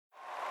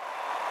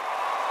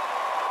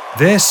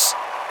This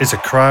is a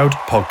Crowd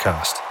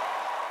podcast.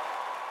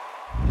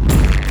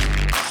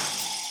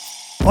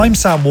 I'm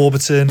Sam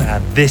Warburton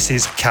and this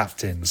is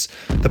Captains,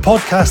 the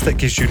podcast that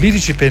gives you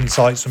leadership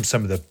insights from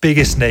some of the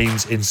biggest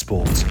names in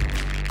sport.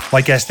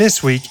 My guest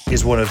this week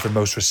is one of the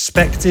most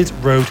respected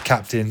road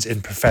captains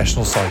in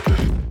professional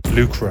cycling,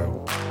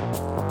 Rowe.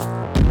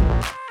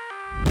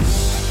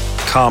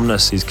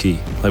 Calmness is key.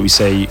 Like we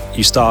say,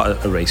 you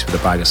start a race with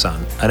a bag of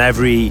sand, and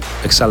every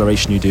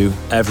acceleration you do,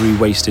 every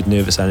wasted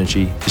nervous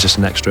energy is just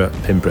an extra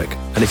pinprick.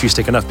 And if you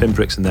stick enough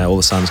pinpricks in there, all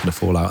the sand's going to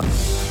fall out.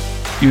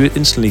 You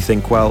instantly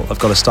think, well, I've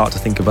got to start to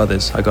think of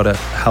others. I've got to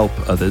help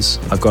others.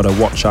 I've got to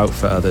watch out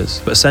for others.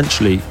 But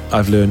essentially,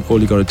 I've learned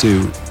all you got to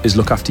do is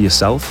look after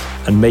yourself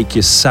and make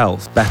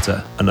yourself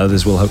better, and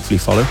others will hopefully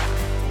follow.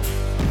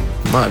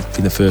 It might have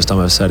been the first time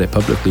I've said it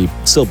publicly.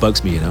 It still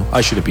bugs me,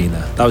 I should have been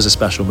there. That was a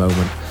special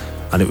moment.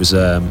 And it was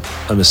a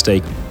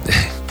mistake.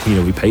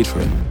 We paid for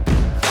it.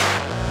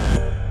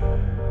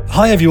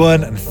 Hi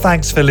everyone, and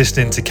thanks for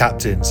listening to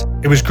Captains.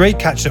 It was great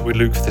catching up with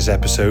Luke for this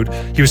episode.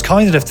 He was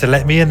kind enough to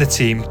let me and the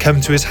team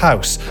come to his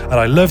house, and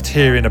I loved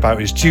hearing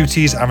about his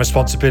duties and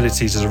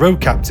responsibilities as a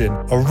road captain,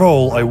 a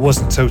role I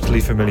wasn't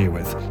totally familiar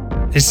with.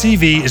 His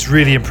CV is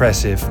really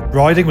impressive,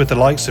 riding with the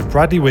likes of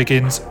Bradley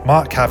Wiggins,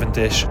 Mark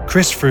Cavendish,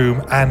 Chris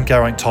Froome and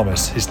Geraint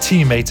Thomas, his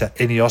teammate at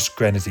Ineos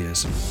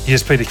Grenadiers. He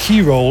has played a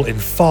key role in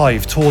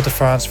 5 Tour de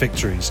France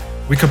victories.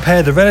 We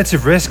compare the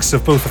relative risks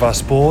of both of our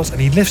sports,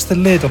 and he lifts the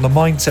lid on the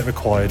mindset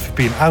required for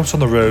being out on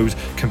the road,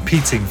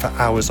 competing for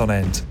hours on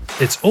end.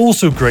 It's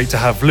also great to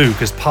have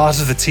Luke as part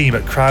of the team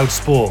at Crowd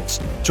Sports,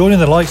 joining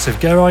the likes of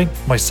Geraint,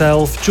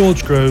 myself,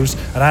 George Groves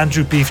and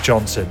Andrew Beef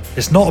Johnson.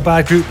 It's not a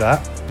bad group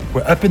that.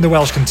 We're up in the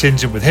Welsh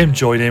contingent with him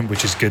joining,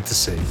 which is good to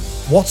see.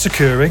 What's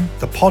Occurring,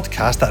 the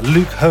podcast that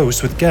Luke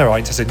hosts with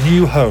Geraint, has a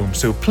new home,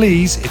 so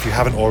please, if you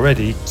haven't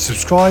already,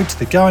 subscribe to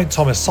the Geraint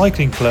Thomas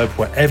Cycling Club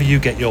wherever you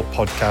get your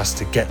podcasts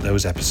to get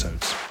those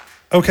episodes.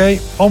 Okay,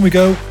 on we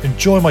go.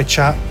 Enjoy my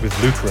chat with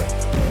Luke Rowe.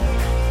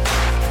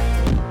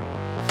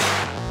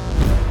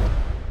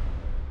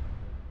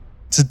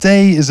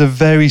 Today is a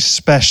very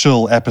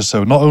special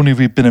episode. Not only have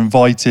we been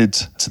invited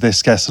to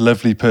this guest's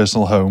lovely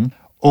personal home,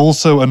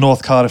 also a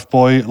North Cardiff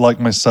boy like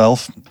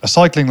myself, a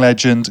cycling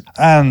legend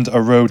and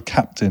a road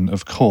captain,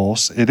 of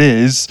course. It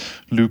is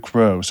Luke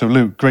Rowe. So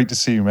Luke, great to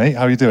see you, mate.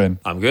 How are you doing?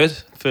 I'm good.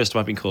 First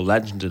time I've been called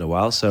legend in a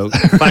while, so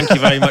thank you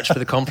very much for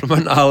the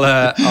compliment.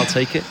 I'll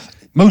take it.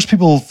 Most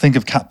people think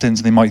of captains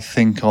and they might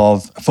think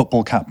of a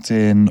football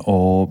captain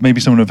or maybe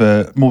someone of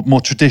a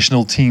more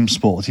traditional team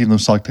sport, even though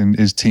cycling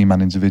is team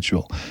and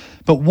individual.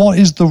 But what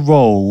is the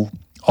role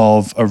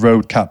of a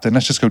road captain?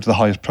 Let's just go to the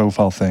highest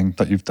profile thing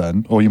that you've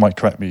done, or you might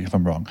correct me if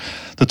I'm wrong,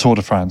 the Tour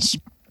de France.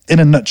 In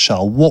a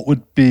nutshell, what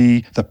would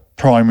be the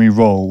primary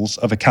roles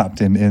of a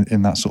captain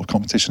in that sort of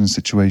competition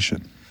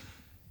situation?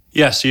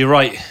 Yeah, so you're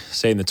right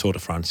saying the Tour de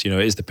France, it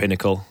is the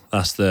pinnacle.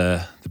 That's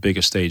the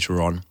biggest stage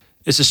we're on.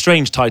 It's a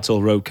strange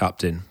title, road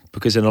captain,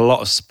 because in a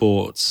lot of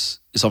sports,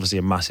 it's obviously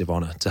a massive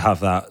honour to have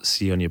that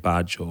C on your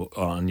badge or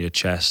on your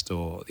chest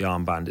or the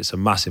armband. It's a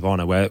massive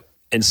honour, where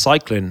in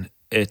cycling,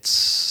 it's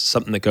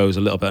something that goes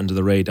a little bit under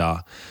the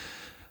radar.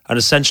 And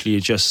essentially,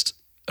 you're just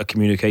a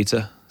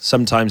communicator.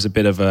 Sometimes a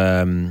bit of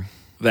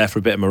there for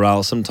a bit of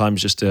morale,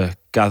 sometimes just to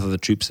gather the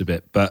troops a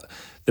bit. But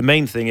the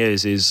main thing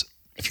is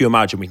if you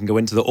imagine, we can go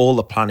into all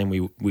the planning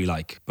we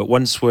like. But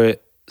once we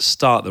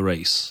start the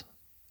race,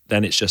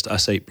 then it's just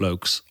us 8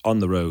 blokes on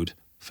the road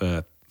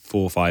for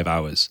 4 or 5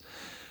 hours.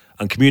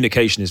 And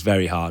communication is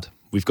very hard.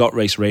 We've got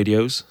race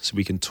radios, so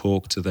we can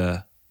talk to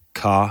the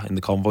car in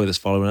the convoy that's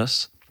following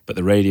us. But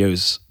the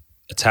radios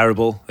are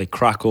terrible. They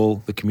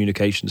crackle. The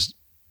communication's,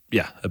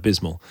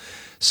 abysmal.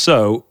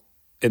 So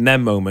in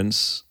them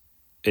moments,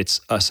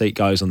 it's us 8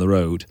 guys on the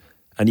road.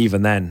 And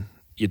even then,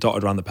 you're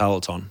dotted around the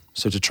peloton.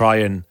 So to try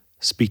and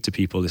speak to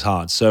people is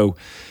hard. So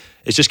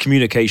it's just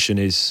communication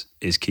is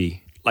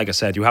key. Like I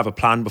said, you have a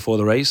plan before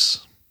the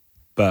race,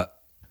 but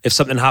if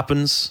something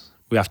happens,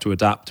 we have to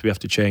adapt, we have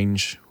to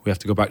change, we have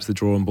to go back to the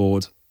drawing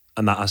board,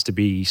 and that has to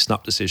be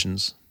snap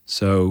decisions.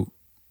 So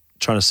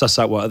trying to suss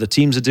out what other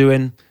teams are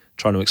doing,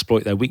 trying to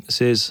exploit their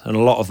weaknesses, and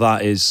a lot of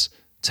that is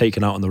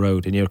taken out on the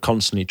road, and you're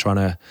constantly trying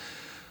to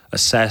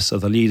assess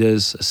other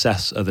leaders,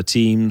 assess other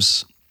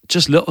teams,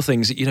 just little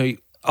things that,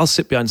 I'll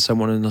sit behind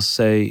someone and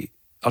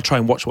I'll try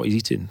and watch what he's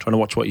eating, trying to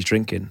watch what he's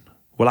drinking.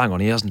 Well, hang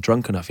on, he hasn't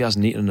drunk enough, he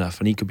hasn't eaten enough,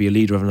 and he could be a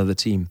leader of another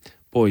team.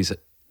 Boys,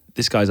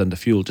 this guy's under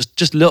fuel.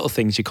 Just little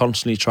things you're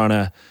constantly trying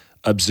to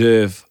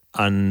observe,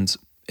 and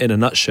in a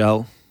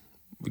nutshell,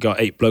 we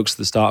got 8 blokes at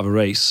the start of a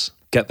race,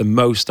 get the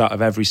most out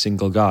of every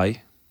single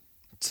guy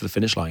to the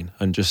finish line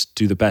and just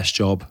do the best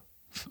job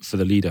for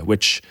the leader,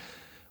 which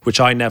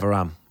I never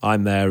am.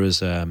 I'm there as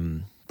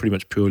pretty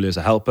much purely as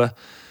a helper.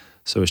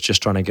 So it's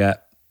just trying to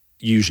get,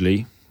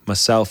 usually,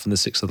 myself and the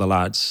 6 other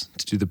lads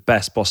to do the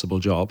best possible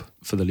job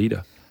for the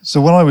leader. So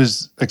when I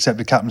was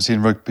accepted captaincy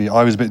in rugby,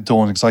 I was a bit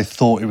daunted because I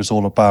thought it was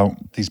all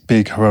about these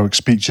big heroic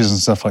speeches and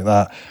stuff like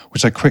that,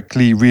 which I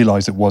quickly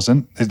realised it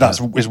wasn't.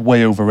 It's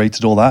way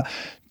overrated, all that.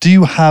 Do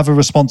you have a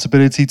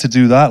responsibility to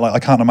do that? Like, I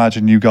can't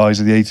imagine you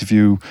guys, the 8 of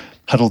you,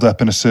 huddled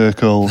up in a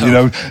circle,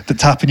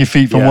 tapping your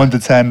feet from 1 to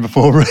 10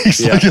 before a race,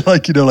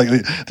 like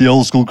the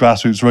old school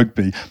grassroots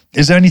rugby.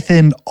 Is there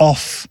anything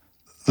off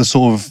the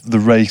sort of the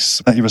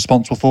race that you're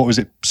responsible for, or is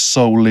it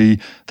solely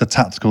the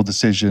tactical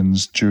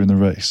decisions during the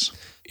race?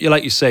 Yeah,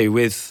 like you say,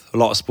 with a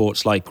lot of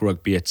sports like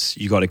rugby, it's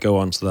you got to go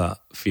onto that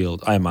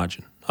field. I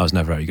imagine I was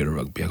never very good at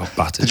rugby. I got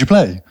battered. Did you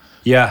play?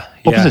 Yeah.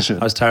 What position?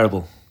 I was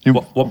terrible.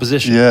 What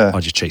position? Yeah. I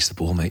just chased the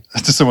ball, mate.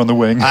 Just someone on the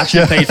wing. I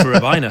actually played for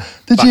Rabina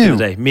back in the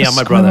day. Me and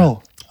my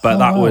brother. But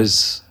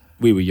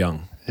we were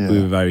young. Yeah. We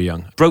were very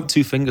young. Broke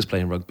 2 fingers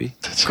playing rugby.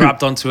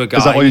 Grabbed onto a guy.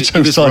 Is that why you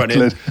chose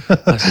cycling?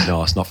 I said,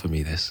 no, it's not for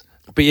me, this.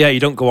 But yeah, you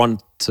don't go on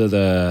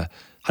to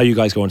how you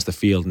guys go onto the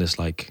field and it's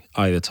like,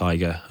 the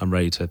tiger, I'm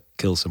ready to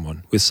kill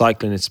someone. With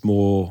cycling, it's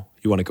more,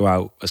 you want to go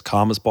out as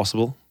calm as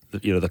possible.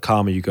 The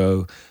calmer you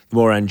go, the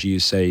more energy you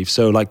save.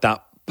 So like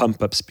that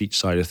pump up speech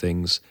side of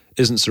things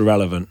isn't so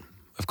relevant.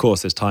 Of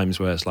course, there's times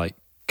where it's like,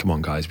 come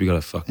on, guys, we got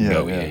to fucking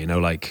go here.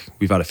 Like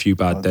we've had a few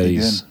bad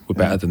days. We're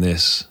better than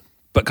this.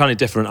 But kind of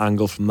different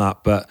angle from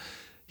that. But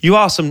you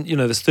are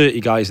there's 30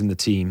 guys in the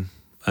team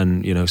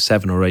and,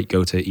 7 or 8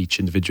 go to each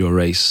individual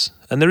race.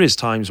 And there is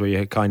times where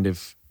you kind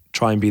of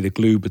try and be the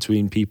glue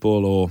between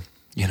people or,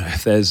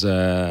 if there's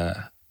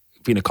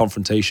been a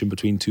confrontation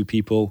between 2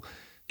 people,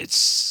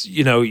 it's,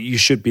 you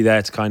should be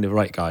there to kind of,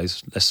 right,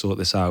 guys, let's sort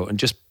this out. And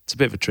just, it's a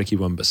bit of a tricky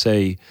one, but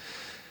say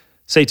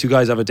 2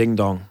 guys have a ding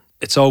dong.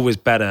 It's always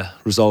better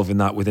resolving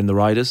that within the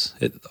riders.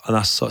 And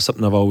that's sort of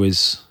something I've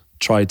always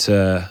tried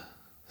to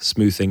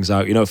smooth things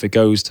out. If it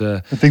goes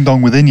to... A ding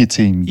dong within your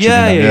team.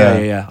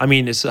 Yeah. I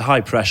mean, it's a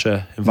high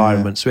pressure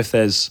environment. So if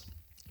there's,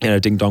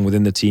 ding dong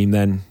within the team,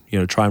 then,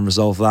 try and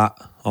resolve that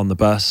on the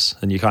bus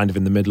and you're kind of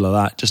in the middle of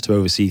that just to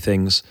oversee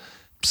things.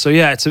 So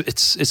yeah,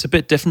 it's a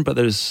bit different, but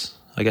there's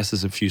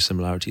a few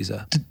similarities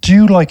there. Do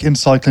you in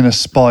cycling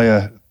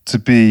aspire to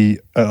be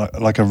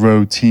like a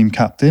road team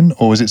captain,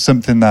 or is it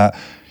something that,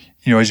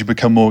 as you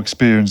become more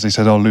experienced, they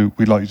said, "Oh, Luke,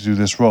 we'd like you to do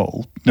this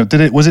role."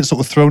 Was it sort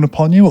of thrown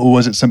upon you, or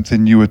was it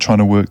something you were trying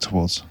to work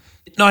towards?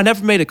 No, I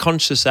never made a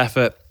conscious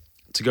effort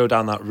to go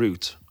down that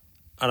route.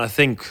 And I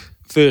think,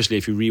 firstly,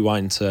 if you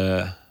rewind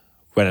to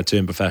when I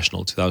turned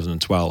professional,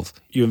 2012,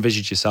 you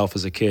envisage yourself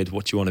as a kid,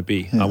 what you want to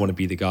be. Yeah. I want to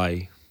be the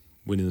guy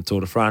winning the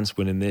Tour de France,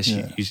 winning this.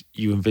 Yeah.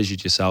 You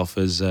envisage yourself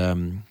as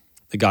the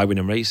guy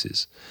winning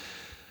races.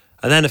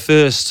 And then the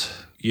first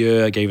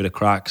year I gave it a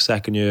crack,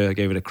 second year I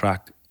gave it a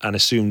crack, and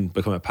as soon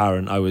become a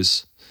parent, I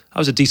was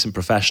a decent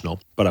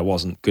professional, but I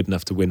wasn't good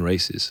enough to win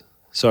races.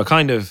 So I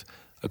kind of,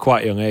 at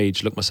quite a young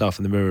age, looked myself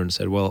in the mirror and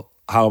said, well,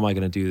 how am I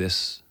going to do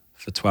this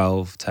for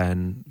 12,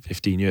 10,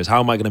 15 years? How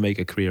am I going to make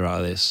a career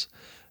out of this?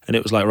 And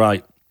it was like,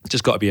 right,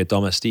 just got to be a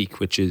domestique,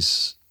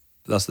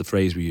 that's the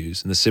phrase we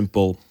use. And the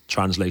simple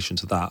translation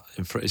to that,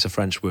 it's a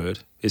French word,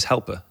 is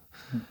helper.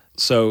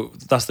 So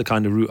that's the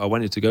kind of route I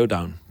wanted to go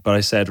down. But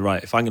I said,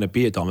 right, if I'm going to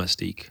be a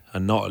domestique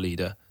and not a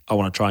leader, I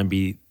want to try and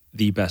be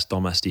the best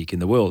domestique in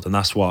the world. And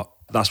that's what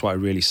I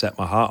really set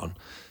my heart on.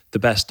 The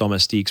best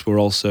domestiques were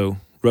also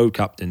road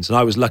captains. And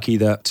I was lucky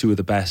that 2 of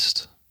the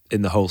best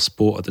in the whole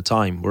sport at the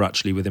time were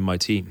actually within my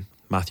team,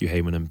 Matthew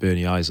Heyman and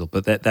Bernie Eisel.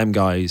 But them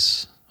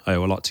guys I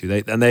owe a lot to.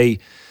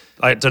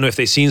 I don't know if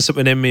they've seen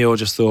something in me or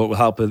just thought we'll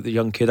help a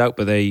young kid out,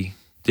 but they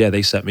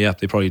set me up.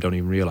 They probably don't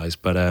even realise,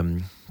 but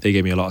they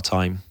gave me a lot of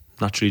time.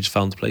 Naturally just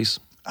fell into place.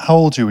 How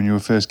old were you when you were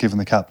first given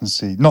the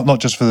captaincy?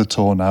 Not just for the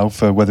Tour now,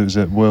 for whether it was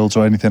at Worlds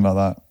or anything like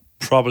that?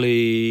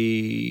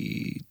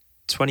 Probably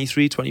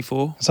 23,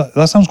 24.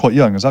 That sounds quite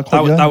young. Is that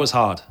quite young? That was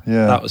hard.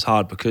 Yeah. That was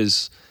hard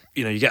because,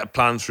 you get a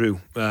plan through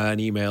an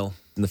email.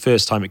 And the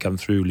first time it came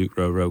through, Luke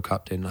Rowe,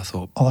 captain, I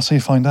thought... Oh, that's how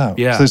you find out?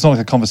 Yeah. So it's not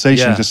like a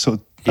conversation, just sort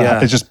of...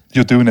 It's just,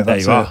 you're doing it,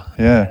 that's there you it. are.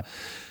 Yeah.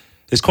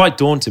 It's quite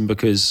daunting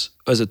because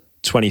as a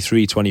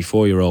 23,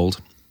 24-year-old,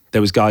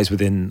 there was guys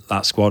within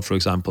that squad, for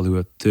example, who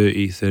were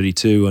 30,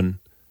 32, and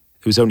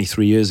it was only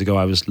 3 years ago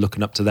I was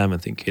looking up to them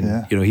and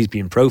thinking, he's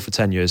been pro for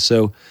 10 years.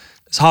 So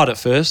it's hard at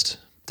first.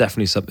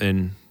 Definitely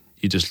something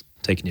you just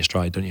take in your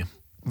stride, don't you?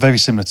 Very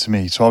similar to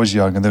me. So I was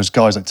young and there was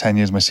guys like 10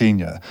 years my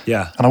senior.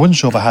 Yeah. And I wasn't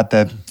sure if I had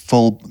their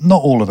full,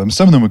 not all of them,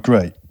 some of them were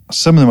great.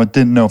 Some of them I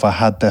didn't know if I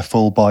had their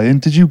full buy-in.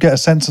 Did you get a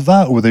sense of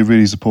that, or were they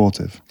really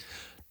supportive?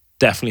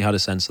 Definitely had a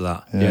sense of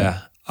that,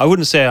 yeah. I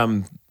wouldn't say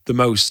I'm the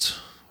most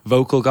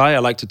vocal guy. I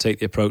like to take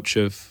the approach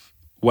of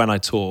when I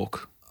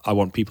talk, I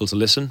want people to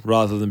listen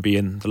rather than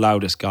being the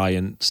loudest guy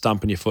and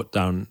stamping your foot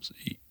down.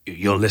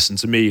 You'll listen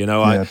to me,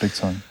 Yeah, big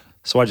time.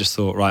 So I just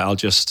thought, right, I'll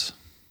just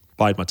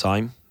bide my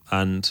time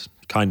and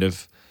kind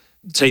of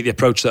take the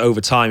approach that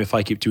over time, if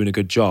I keep doing a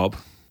good job,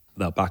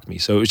 they'll back me.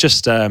 So it was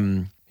just,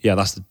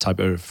 that's the type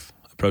of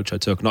approach I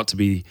took. Not to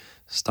be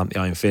stamp the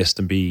iron fist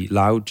and be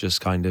loud,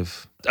 just kind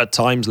of at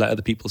times let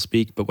other people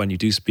speak. But when you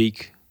do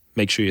speak,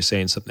 make sure you're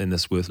saying something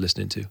that's worth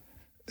listening to.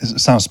 It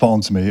sounds spot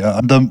on to me.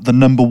 The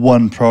number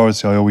one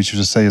priority I always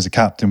used to say as a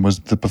captain was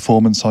the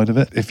performance side of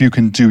it. If you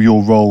can do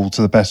your role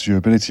to the best of your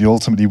ability, you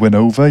ultimately win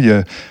over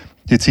your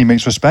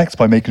teammates' respect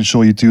by making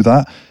sure you do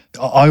that.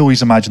 I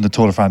always imagine the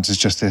Tour de France is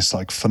just this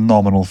like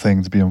phenomenal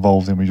thing to be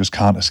involved in. We just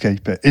can't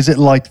escape it. Is it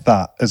like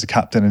that as a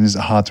captain, and is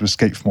it hard to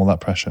escape from all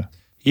that pressure?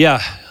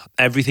 Yeah,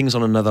 everything's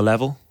on another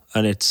level,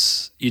 and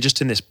you're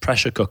just in this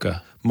pressure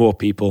cooker. More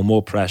people,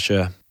 more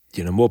pressure,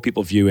 more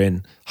people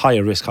viewing,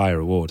 higher risk, higher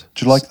reward.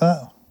 Do you like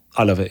that?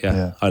 I love it,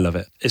 yeah. I love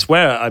it. It's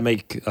where I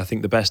make, I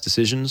think, the best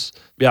decisions.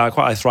 Yeah,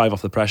 I thrive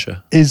off the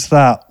pressure. Is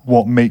that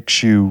what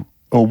makes you,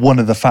 or one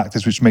of the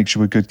factors which makes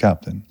you a good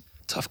captain?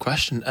 Tough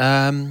question.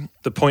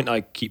 The point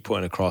I keep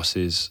putting across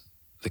is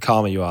the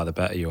calmer you are, the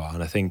better you are.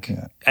 And I think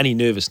any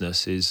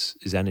nervousness is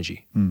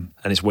energy, and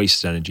it's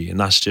wasted energy. And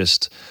it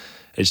just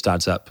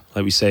adds up.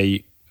 Like we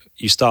say,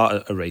 you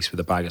start a race with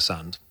a bag of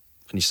sand,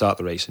 and you start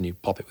the race and you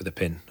pop it with a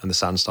pin, and the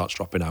sand starts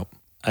dropping out.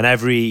 And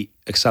every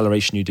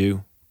acceleration you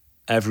do,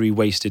 every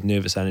wasted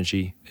nervous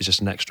energy is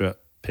just an extra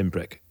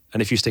pinprick.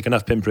 And if you stick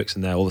enough pinpricks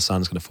in there, all the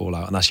sand's going to fall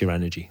out, and that's your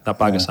energy. That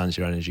bag of sand's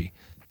your energy.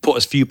 Put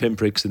as few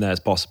pinpricks in there as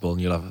possible, and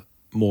you'll have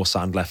more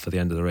sand left for the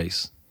end of the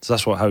race. So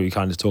that's how you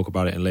kind of talk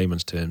about it in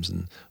layman's terms,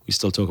 and we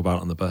still talk about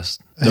it on the bus.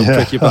 Don't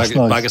prick your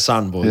bag of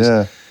sand, boys.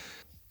 Yeah.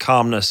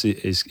 Calmness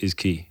is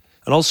key.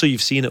 And also,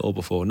 you've seen it all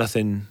before.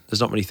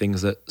 There's not many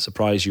things that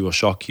surprise you or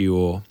shock you,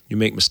 or you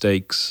make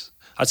mistakes.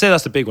 I'd say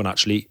that's the big one,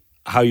 actually,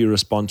 how you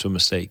respond to a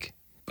mistake.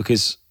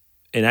 Because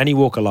in any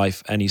walk of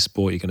life, any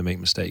sport, you're going to make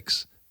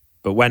mistakes.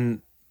 But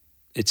when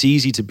it's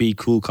easy to be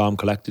cool, calm,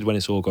 collected when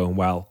it's all going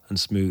well and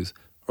smooth,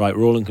 right?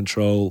 We're all in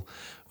control.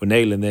 We're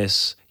nailing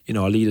this.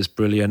 Our leader's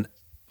brilliant.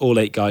 All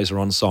 8 guys are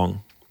on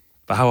song.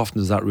 But how often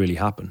does that really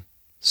happen?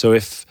 So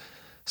if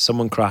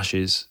someone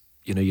crashes,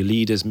 your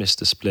leader's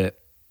missed a split,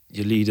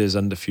 your leader's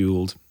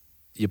underfueled,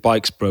 your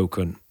bike's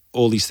broken,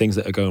 all these things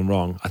that are going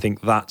wrong, I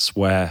think that's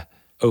where,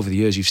 over the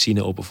years, you've seen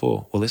it all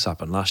before. Well, this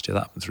happened last year,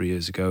 that happened 3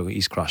 years ago,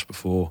 he's crashed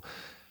before.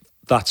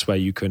 That's where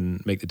you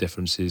can make the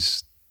difference,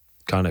 is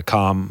kind of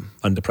calm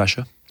under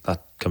pressure.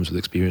 That comes with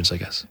experience, I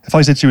guess. If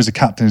I said to you as a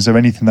captain, is there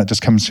anything that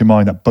just comes to your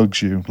mind that bugs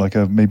you? Like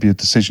maybe a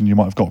decision you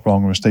might have got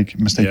wrong, or a mistake you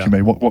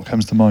made? What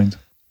comes to mind?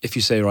 If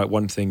you say, right,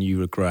 one thing you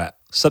regret,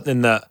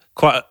 something that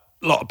quite a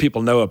lot of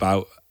people know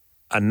about,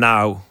 and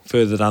now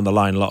further down the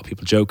line, a lot of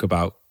people joke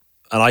about,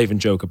 and I even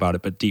joke about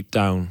it, but deep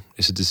down,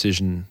 it's a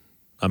decision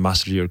I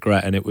massively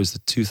regret. And it was the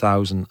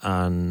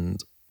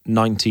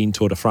 2019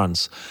 Tour de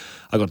France.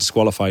 I got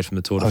disqualified from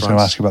the Tour de France. I was going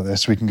to ask you about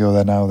this. We can go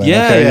there now then.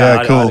 Yeah, okay,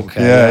 yeah, cool. I don't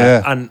care,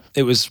 yeah. And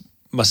it was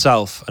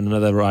myself and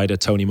another rider,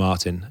 Tony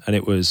Martin, and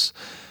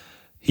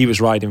he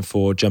was riding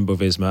for Jumbo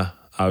Visma.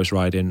 I was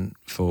riding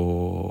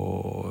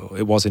for,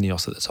 it was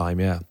Ineos at the time,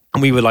 yeah.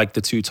 And we were like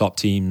the 2 top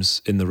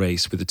teams in the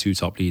race with the 2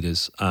 top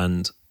leaders,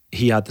 and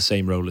he had the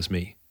same role as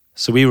me.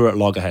 So we were at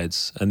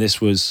loggerheads, and I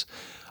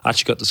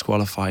actually got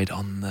disqualified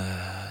on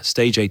the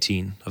stage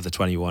 18 of the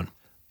 21.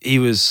 He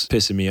was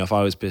pissing me off,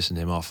 I was pissing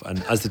him off,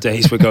 and as the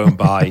days were going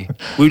by,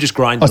 we were just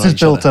grinding on each other.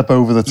 It's built up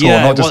over the tour,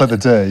 not just like the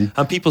day.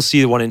 And people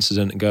see the one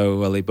incident and go,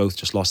 well, they both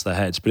just lost their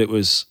heads. But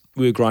we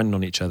were grinding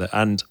on each other,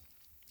 and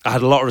I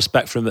had a lot of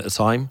respect for him at the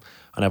time,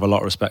 and I have a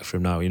lot of respect for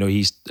him now.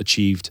 He's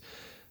achieved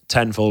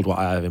tenfold what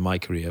I have in my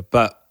career,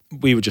 but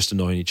we were just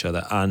annoying each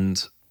other,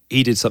 and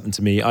he did something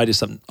to me, I did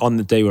something on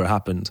the day where it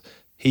happened.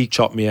 He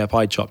chopped me up,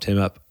 I chopped him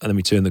up, and then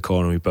we turned the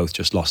corner and we both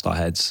just lost our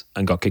heads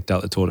and got kicked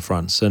out of the Tour de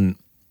France. And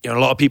a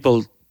lot of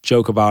people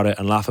joke about it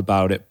and laugh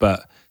about it,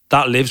 but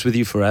that lives with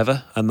you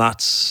forever, and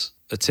that's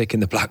a tick in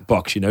the black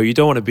box. You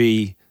don't want to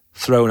be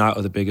thrown out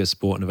of the biggest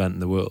sporting event in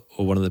the world,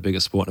 or one of the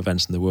biggest sporting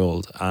events in the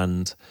world.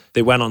 And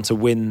they went on to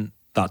win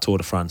that Tour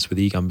de France with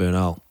Egan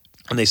Bernal,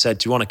 and they said,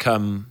 do you want to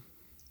come?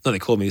 No, they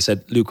called me, they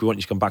said, Luke, we want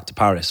you to come back to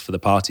Paris for the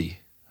party.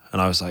 And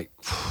I was like,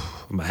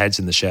 my head's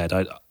in the shed,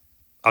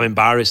 I'm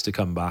embarrassed to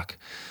come back.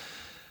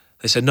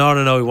 They said, no,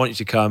 we want you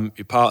to come,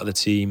 you're part of the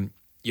team,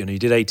 you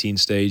did 18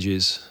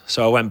 stages.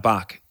 So I went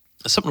back.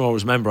 Something I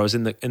always remember, I was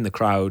in the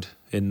crowd,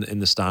 in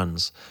the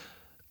stands,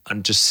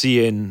 and just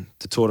seeing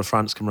the Tour de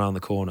France come around the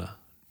corner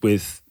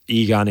with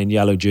Egan in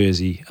yellow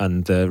jersey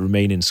and the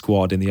remaining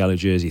squad in the yellow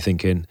jersey,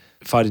 thinking,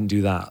 if I didn't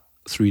do that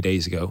 3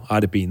 days ago,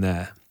 I'd have been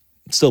there.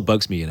 It still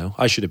bugs me,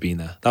 I should have been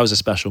there. That was a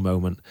special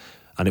moment,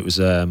 and it was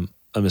a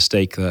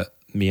mistake that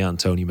me and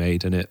Tony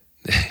made, and it,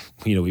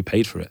 we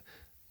paid for it.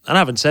 And I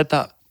haven't said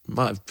that. It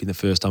might have been the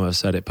first time I've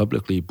said it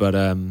publicly, but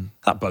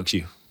that bugs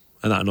you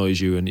and that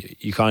annoys you, and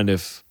you kind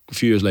of, a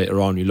few years later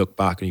on, you look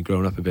back and you've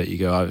grown up a bit, you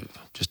go, I'm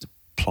just a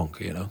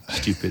plonker,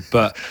 stupid.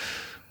 But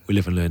we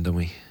live and learn, don't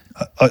we?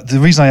 The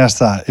reason I asked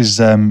that is,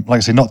 like I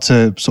say, not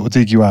to sort of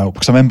dig you out,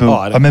 because I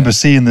remember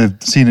seeing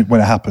it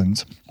when it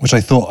happened, which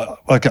I thought,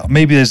 like,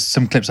 maybe there's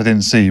some clips I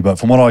didn't see, but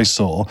from what I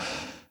saw,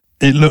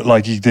 it looked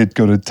like he did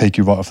go to take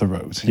you right off the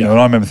road. You know, and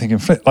I remember thinking,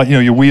 like,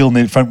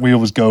 your front wheel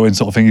was going,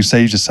 sort of thing. You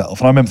saved yourself,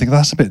 and I remember thinking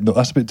that's a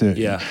bit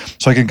dirty. Yeah.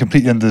 So I can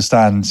completely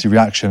understand your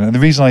reaction, and the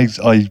reason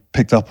I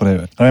picked up on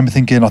it, I remember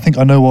thinking, I think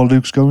I know what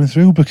Luke's going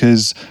through,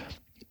 because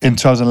in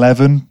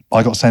 2011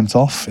 I got sent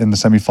off in the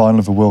semi-final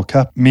of the World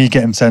Cup. Me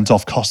getting sent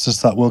off cost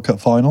us that World Cup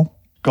final.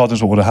 God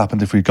knows what would have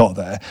happened if we got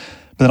there.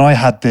 But then I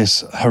had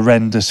this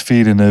horrendous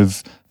feeling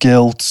of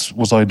guilt.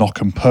 Was I not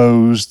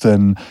composed?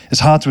 And it's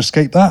hard to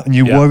escape that. And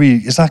you worry,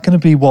 is that going to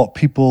be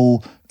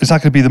is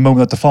that going to be the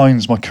moment that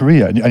defines my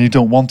career? And you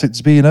don't want it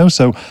to be,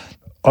 So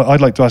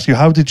I'd like to ask you,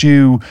 how did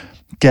you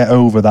get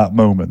over that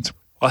moment?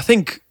 I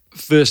think,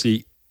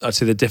 firstly, I'd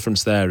say the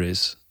difference there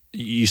is,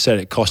 you said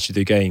it cost you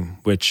the game,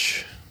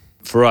 which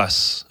for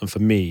us and for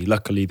me,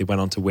 luckily they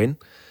went on to win.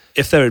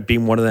 If there had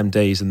been one of them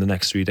days in the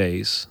next 3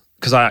 days,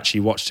 because I actually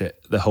watched it,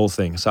 the whole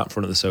thing, sat in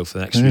front of the sofa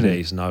the next 3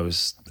 days, and I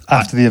was...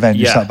 After the event,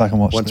 you sat back and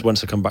watched it?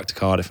 Once I come back to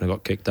Cardiff and I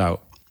got kicked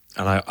out,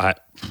 and I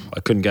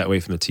couldn't get away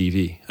from the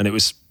TV. And it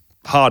was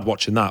hard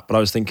watching that, but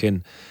I was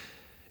thinking,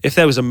 if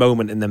there was a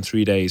moment in them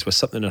 3 days where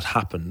something had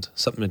happened,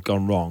 something had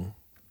gone wrong,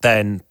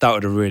 then that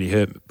would have really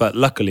hurt me. But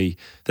luckily,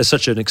 there's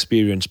such an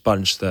experienced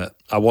bunch that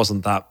I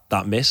wasn't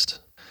that missed.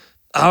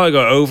 How I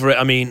got over it,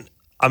 I mean,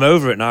 I'm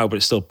over it now, but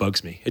it still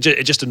bugs me. It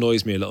just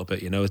annoys me a little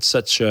bit, It's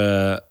such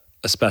a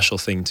special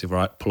thing to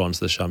pull onto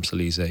the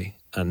Champs-Elysees.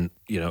 And,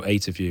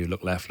 8 of you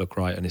look left, look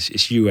right, and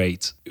it's you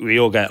 8. We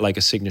all get like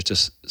a signature,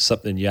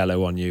 something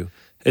yellow on you.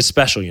 It's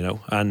special,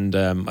 and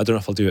I don't know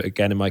if I'll do it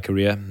again in my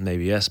career.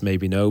 Maybe yes,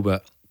 maybe no,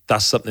 but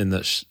that's something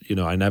that,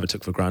 I never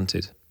took for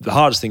granted. The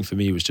hardest thing for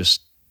me was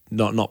just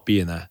not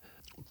being there.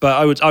 But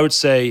I would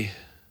say,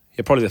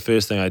 probably the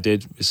first thing I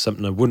did is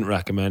something I wouldn't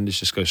recommend, is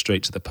just go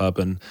straight to the pub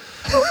and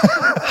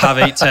have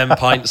 8-10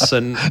 pints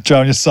and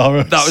drown your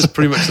sorrows. That was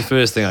pretty much the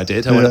first thing I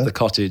did. I went up to the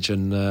cottage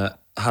and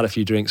had a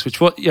few drinks,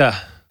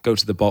 go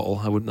to the bottle.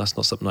 That's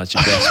not something I'd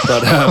suggest.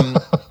 But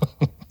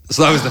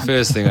so that was the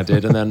first thing I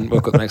did, and then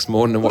woke up the next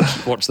morning and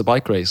watched the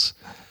bike race.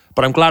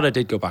 But I'm glad I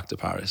did go back to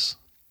Paris.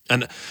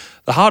 And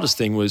the hardest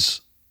thing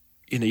was,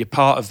 you're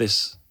part of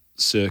this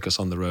circus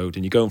on the road,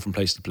 and you're going from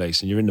place to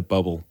place, and you're in the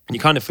bubble, and you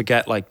kind of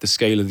forget like the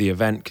scale of the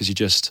event because you're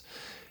just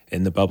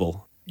in the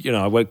bubble.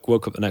 I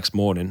woke up the next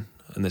morning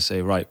and they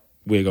say, right,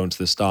 we're going to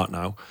the start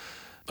now,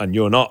 and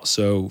you're not.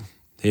 So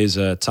here's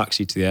a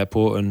taxi to the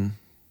airport and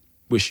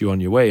wish you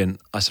on your way. And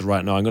I said,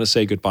 right, now I'm going to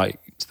say goodbye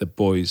to the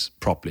boys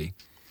properly.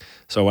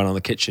 So I went on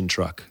the kitchen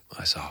truck.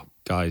 I said,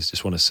 guys,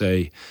 just want to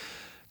say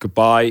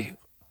goodbye.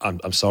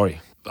 I'm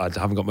sorry. I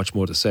haven't got much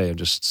more to say. I'm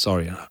just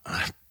sorry. And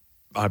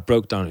I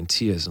broke down in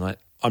tears, and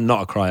I'm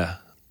not a crier.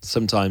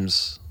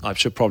 Sometimes I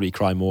should probably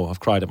cry more.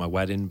 I've cried at my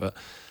wedding, but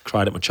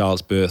cried at my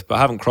child's birth, but I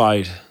haven't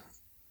cried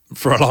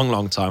for a long,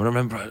 long time. And I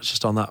remember I was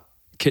just on that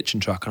kitchen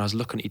truck and I was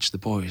looking at each of the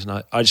boys,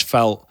 and I just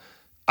felt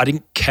I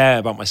didn't care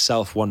about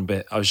myself one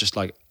bit. I was just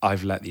like,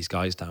 I've let these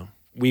guys down.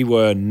 We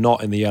were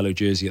not in the yellow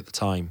jersey at the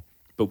time,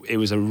 but it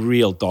was a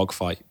real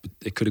dogfight.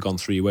 It could have gone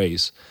 3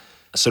 ways.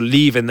 So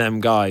leaving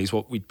them guys,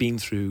 what we'd been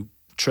through,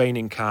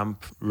 training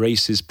camp,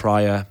 races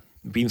prior,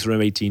 been through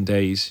them 18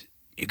 days,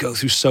 you go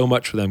through so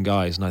much with them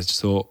guys, and I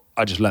just thought,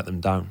 I just let them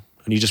down.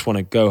 And you just want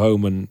to go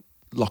home and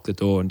lock the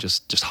door and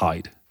just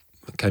hide.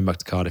 I came back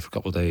to Cardiff for a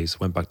couple of days,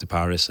 went back to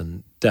Paris,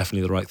 and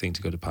definitely the right thing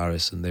to go to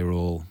Paris. And they were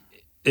all,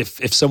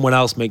 if someone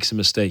else makes a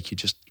mistake, you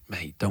just,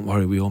 mate, don't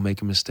worry, we all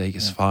make a mistake,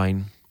 it's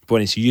fine. But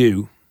when it's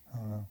you,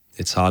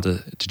 it's harder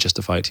to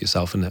justify it to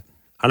yourself, isn't it?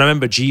 And I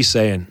remember G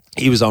saying,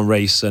 he was on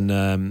race,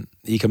 and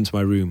he came to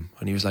my room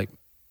and he was like,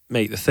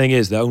 mate, the thing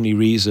is, the only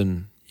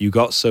reason you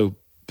got so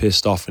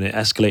pissed off and it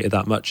escalated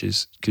that much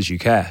is because you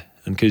care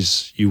and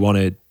because you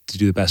wanted to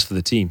do the best for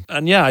the team.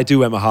 And yeah, I do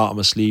wear my heart on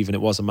my sleeve, and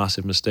it was a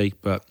massive mistake,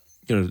 but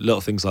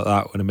little things like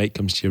that, when a mate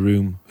comes to your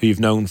room who you've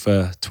known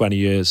for 20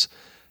 years,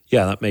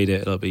 that made it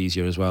a little bit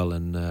easier as well.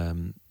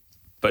 And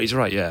but he's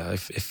right,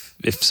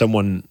 if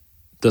someone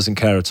doesn't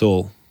care at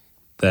all,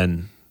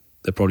 then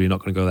they're probably not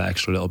going to go that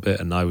extra little bit.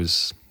 And I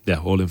was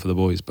all in for the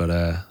boys, but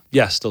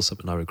still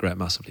something I regret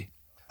massively.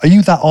 Are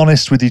you that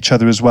honest with each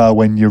other as well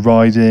when you're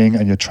riding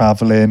and you're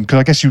traveling? Because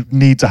I guess you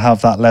need to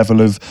have that level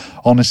of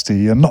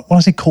honesty, and not when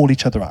I say call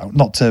each other out,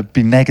 not to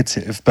be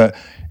negative, but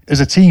as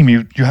a team,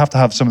 you have to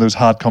have some of those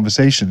hard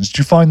conversations.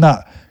 Do you find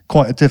that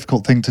quite a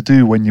difficult thing to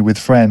do when you're with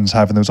friends,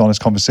 having those honest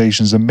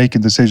conversations and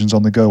making decisions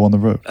on the go on the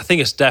road? I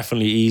think it's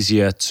definitely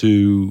easier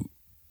to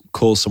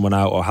call someone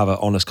out or have an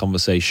honest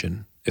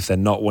conversation if they're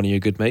not one of your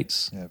good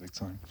mates. Yeah, big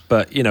time.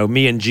 But,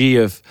 me and G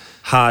have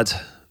had,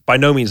 by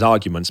no means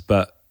arguments,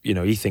 but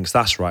he thinks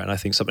that's right and I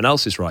think something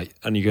else is right.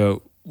 And you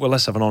go, well,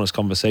 let's have an honest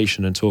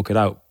conversation and talk it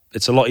out.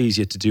 It's a lot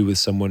easier to do with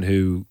someone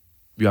who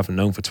you haven't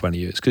known for 20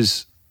 years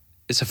because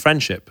it's a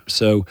friendship.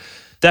 So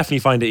definitely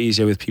find it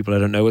easier with people I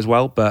don't know as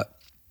well. But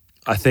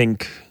I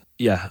think,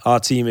 our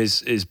team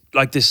is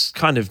like this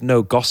kind of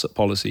no gossip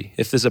policy.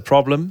 If there's a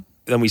problem,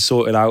 then we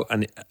sort it out,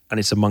 and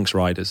it's amongst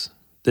riders.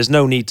 There's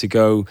no need to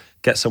go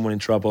get someone in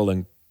trouble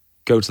and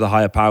go to the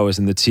higher powers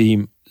in the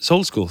team. It's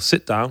old school.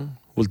 Sit down,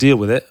 we'll deal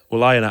with it,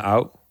 we'll iron it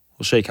out,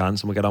 we'll shake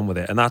hands and we'll get on with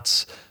it. And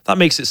that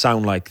makes it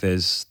sound like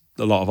there's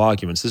a lot of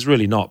arguments. There's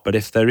really not. But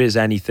if there is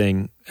any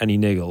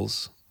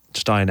niggles,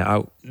 just iron it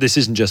out. This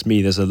isn't just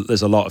me. There's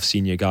a lot of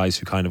senior guys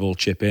who kind of all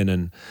chip in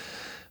and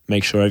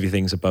make sure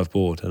everything's above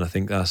board. And I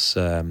think that's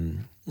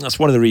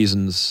one of the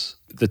reasons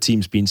the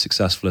team's been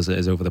successful as it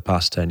is over the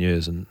past 10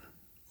 years. And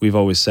we've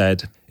always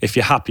said, if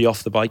you're happy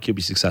off the bike, you'll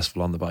be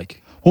successful on the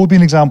bike. What would be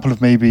an example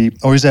of maybe,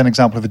 or is there an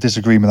example of a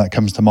disagreement that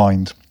comes to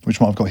mind, which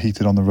might have got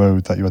heated on the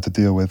road that you had to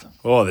deal with?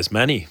 Oh, there's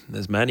many.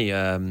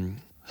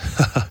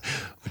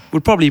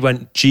 Would probably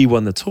when G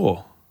won the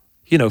Tour.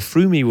 You know,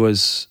 Froome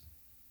was,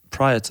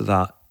 prior to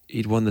that,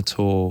 he'd won the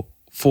Tour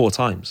 4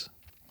 times.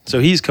 So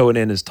he's going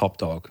in as top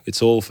dog.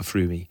 It's all for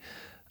Froome.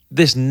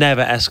 This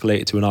never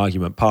escalated to an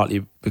argument,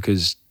 partly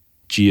because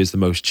G is the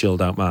most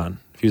chilled out man.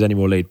 If he was any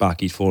more laid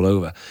back, he'd fall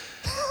over.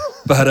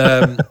 But,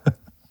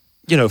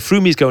 you know,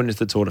 Froome's going into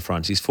the Tour de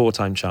France. He's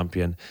 4-time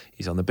champion.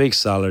 He's on the big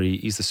salary.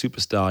 He's the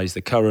superstar. He's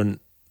the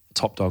current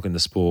top dog in the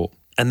sport.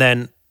 And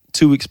then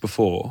 2 weeks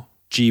before,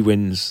 G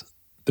wins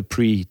the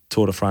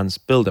pre-Tour de France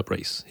build-up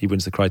race. He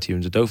wins the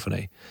Criterium de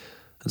Dauphiné.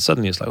 And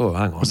suddenly it's like, oh,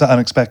 hang on. Was that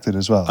unexpected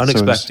as well?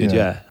 Unexpected,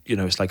 yeah. You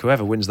know, it's like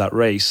whoever wins that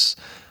race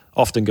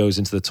often goes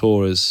into the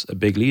Tour as a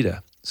big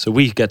leader. So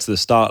we get to the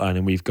start line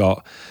and we've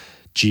got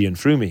G and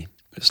Froome.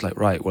 It's like,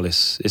 right, well,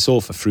 it's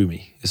all for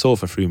Froome. It's all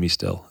for Froome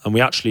still. And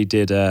we actually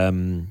did, I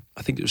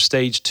think it was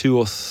stage 2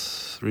 or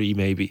 3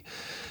 maybe,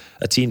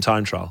 a team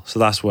time trial. So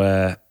that's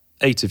where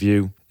 8 of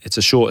you, it's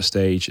a shorter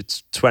stage,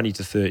 it's 20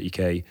 to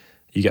 30k.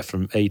 You get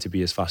from A to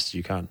B as fast as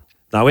you can.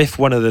 Now, if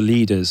one of the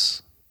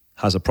leaders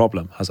has a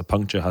problem, has a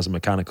puncture, has a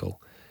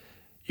mechanical,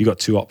 you got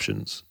 2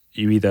 options.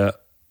 You either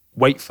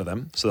wait for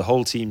them, so the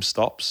whole team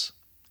stops,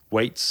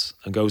 waits,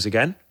 and goes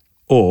again,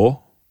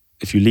 or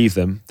if you leave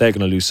them, they're going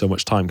to lose so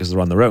much time because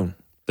they're on their own.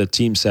 The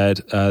team said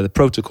the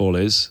protocol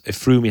is if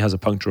Froome has a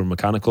puncture or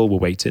mechanical, we're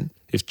waiting.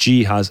 If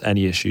G has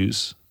any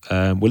issues,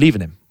 we're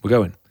leaving him. We're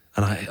going.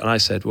 And I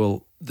said,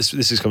 well, this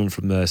is coming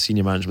from the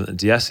senior management and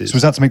DSs. So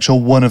is that to make sure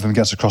one of them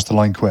gets across the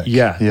line quick?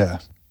 Yeah.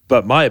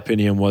 But my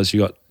opinion was you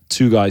got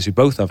 2 guys who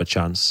both have a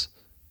chance.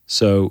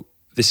 So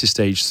this is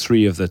stage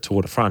 3 of the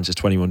Tour de France. It's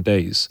 21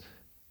 days.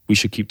 We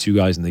should keep 2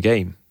 guys in the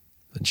game.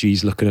 And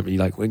G's looking at me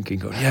like winking,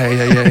 going,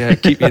 yeah,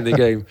 keep me in the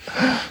game.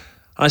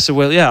 I said,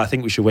 well, yeah, I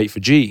think we should wait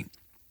for G.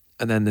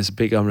 And then there's a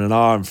big and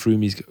R, and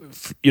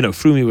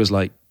Froome was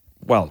like,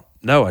 well,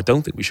 no, I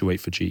don't think we should wait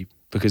for G,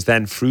 because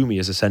then Froome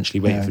is essentially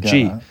waiting for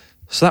G. That.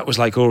 So that was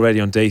like already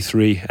on day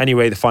 3.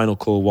 Anyway, the final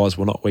call was,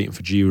 we're not waiting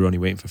for G, we're only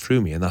waiting for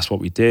Froome. And that's what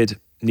we did.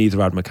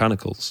 Neither had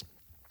mechanicals.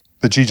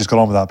 But G just got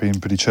on with that being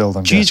pretty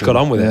chilled. G just got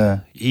on with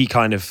it. He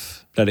kind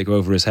of let it go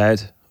over his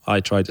head. I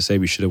tried to say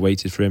we should have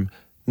waited for him.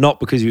 Not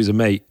because he was a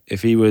mate.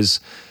 If he was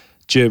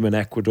German,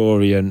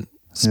 Ecuadorian,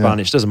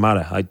 Spanish, doesn't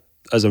matter.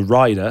 As a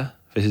rider,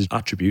 for his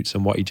attributes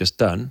and what he'd just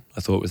done,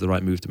 I thought it was the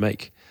right move to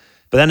make.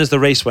 But then as the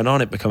race went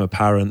on, it became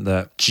apparent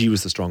that G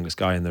was the strongest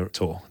guy in the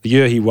Tour. The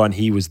year he won,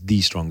 he was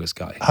the strongest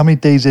guy. How many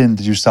days in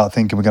did you start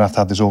thinking we're going to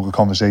have this awkward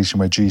conversation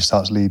where G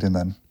starts leading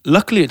then?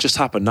 Luckily, it just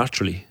happened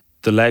naturally.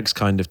 The legs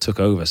kind of took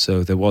over,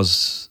 so there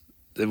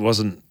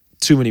wasn't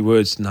too many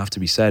words didn't have to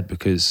be said,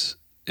 because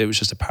it was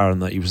just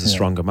apparent that he was the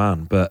stronger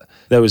man. But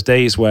there was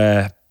days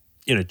where,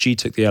 you know, G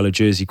took the yellow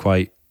jersey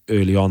quite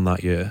early on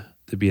that year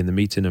to be in the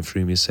meeting, and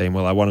Froome is saying,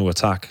 well, I want to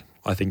attack.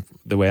 I think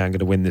the way I'm going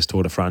to win this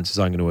Tour de France is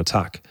I'm going to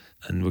attack.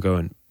 And we're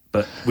going,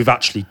 but we've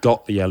actually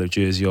got the yellow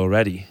jersey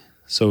already.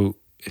 So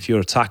if you're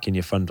attacking,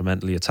 you're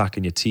fundamentally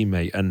attacking your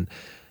teammate. And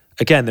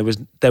again,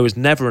 there was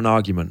never an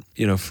argument.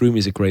 You know, Froome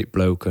is a great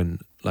bloke,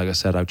 and like I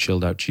said, how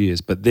chilled out G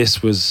is. But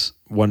this was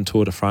one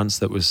Tour de France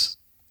that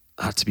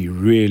had to be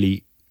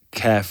really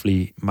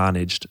carefully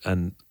managed,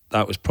 and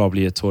that was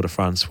probably a Tour de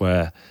France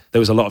where there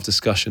was a lot of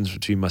discussions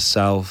between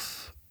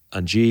myself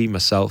and G,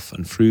 myself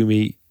and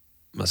Froome,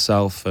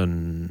 myself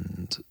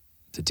and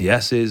the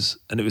DSs,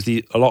 and it was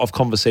a lot of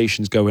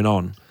conversations going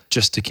on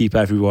just to keep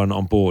everyone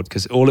on board,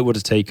 because all it would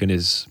have taken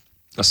is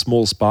a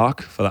small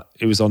spark for that.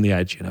 It was on the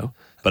edge, you know.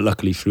 But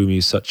luckily, Froome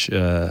is such,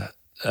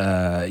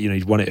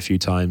 he'd won it a few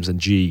times, and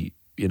G,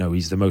 you know,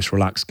 he's the most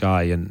relaxed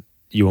guy, and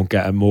you won't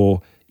get a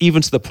more,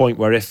 even to the point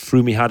where if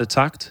Froome had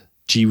attacked,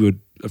 G would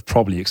have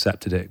probably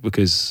accepted it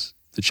because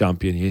the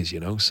champion he is, you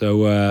know.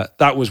 So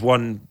that was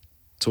one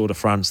Tour de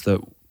France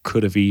that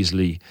could have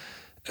easily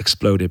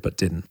exploded but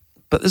didn't.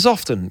 But there's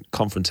often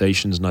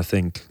confrontations, and I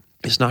think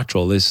it's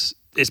natural. It's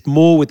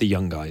more with the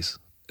young guys.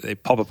 They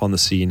pop up on the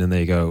scene and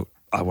they go,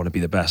 I want to be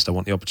the best. I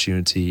want the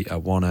opportunity. I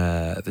want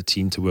the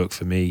team to work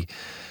for me.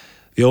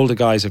 The older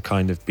guys have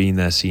kind of been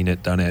there, seen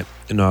it, done it,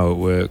 you know how it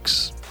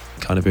works,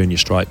 kind of earn your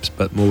stripes.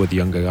 But more with the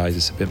younger guys,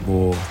 it's a bit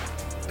more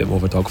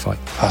of a dogfight.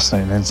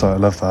 Fascinating insight. I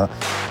love that.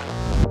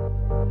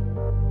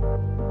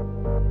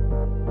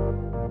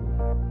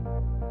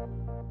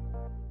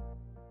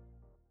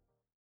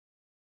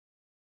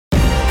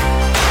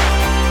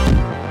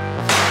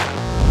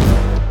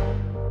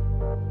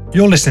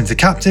 You're listening to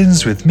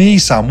Captains with me,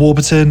 Sam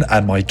Warburton,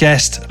 and my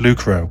guest,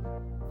 Luke Rowe.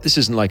 This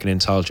isn't like an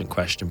intelligent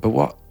question, but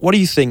what are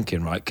you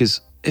thinking, right?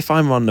 Because if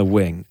I'm on the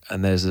wing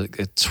and there's a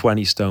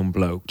 20-stone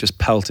bloke just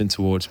pelting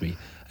towards me,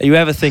 are you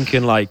ever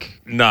thinking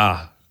like,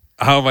 nah,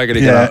 How am I going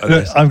to get out of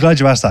this? I'm glad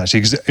you asked that,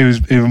 actually, because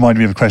it reminded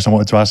me of a question I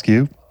wanted to ask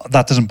you.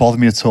 That doesn't bother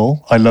me at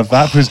all. I love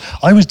that, because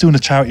I was doing a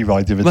charity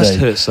ride the other day. Must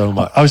hurt so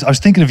much. I was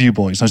thinking of you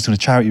boys. I was doing a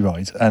charity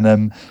ride,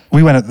 and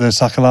we went at the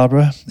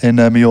Sacalabra in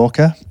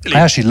Mallorca. Really? I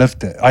actually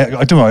loved it.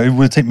 I don't know. It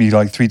would take me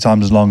like 3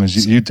 times as long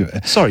as you do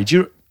it. Sorry,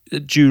 do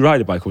you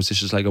ride a bike, or was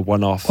this just like a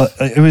one-off? Well,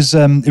 it was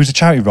a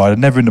charity ride. I'd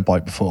never ridden a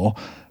bike before.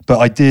 But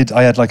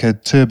I had like a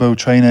turbo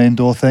trainer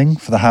indoor thing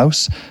for the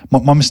house.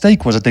 My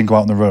mistake was I didn't go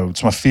out on the road,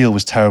 so my feel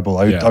was terrible.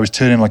 I was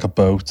turning like a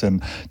boat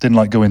and didn't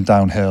like going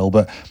downhill.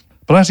 But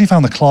I actually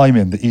found the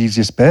climbing the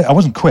easiest bit. I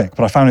wasn't quick,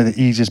 but I found it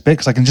the easiest bit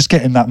because I can just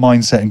get in that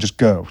mindset and just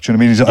go. Do you know what I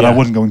mean? And I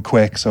wasn't going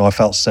quick, so I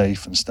felt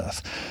safe and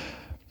stuff.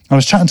 I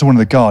was chatting to one of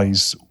the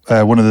guys,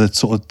 one of the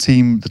sort of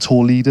the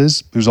tour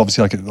leaders, who's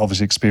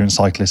obviously experienced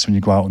cyclist when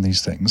you go out on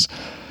these things.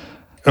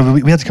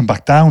 We had to come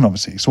back down,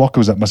 obviously. So what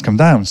goes up must come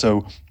down.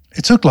 So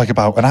it took like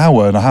about an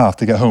hour and a half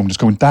to get home, just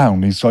going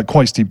down these like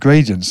quite steep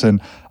gradients. And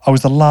I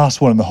was the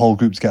last one in the whole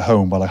group to get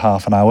home by like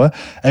half an hour.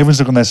 Everyone's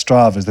looking on their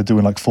Stravas, they're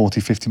doing like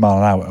 40, 50 mile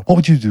an hour. What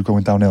would you do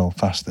going downhill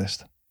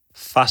fastest?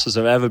 Fastest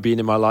I've ever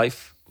been in my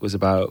life was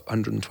about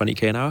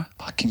 120k an hour.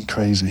 Fucking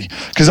crazy.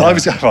 Because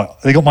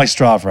they got my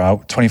Strava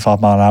out,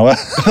 25 mile an hour.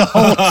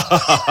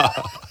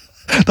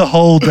 The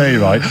whole day,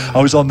 right? I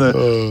was on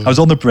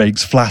the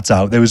brakes, flat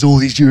out. There was all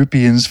these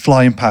Europeans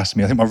flying past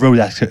me. I think my road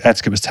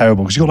etiquette was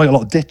terrible because you got like a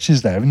lot of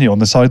ditches there, haven't you, on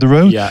the side of the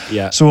road?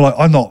 Yeah. So like,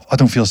 I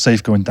don't feel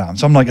safe going down.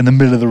 So I'm like in the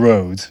middle of the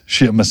road,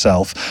 shitting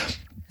myself,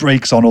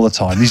 brakes on all the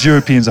time. These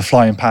Europeans are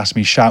flying past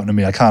me, shouting at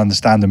me. I can't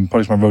understand them.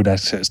 Probably my road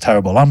etiquette is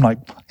terrible. I'm like,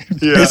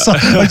 pissed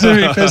off.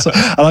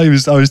 And I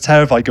was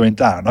terrified going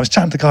down. I was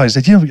chatting to guys.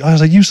 I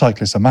was like, you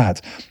cyclists are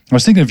mad. I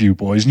was thinking of you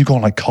boys, and you go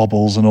on like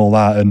cobbles and all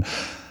that, and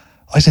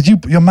I said,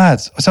 you're mad.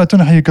 I said, I don't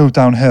know how you go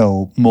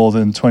downhill more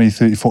than 20,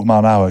 30, 40 mile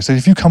an hour. I said,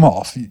 if you come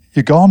off,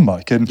 you're gone,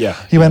 Mike. And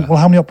he went, well,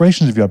 how many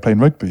operations have you had playing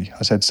rugby?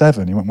 I said,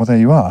 7. He went, well, there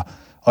you are.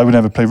 I would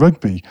never play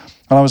rugby.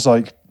 And I was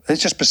like,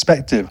 it's just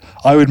perspective.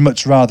 I would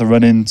much rather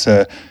run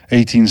into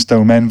 18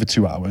 stone men for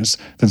 2 hours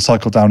than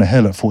cycle down a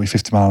hill at 40,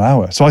 50 mile an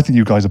hour. So I think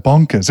you guys are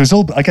bonkers. So it's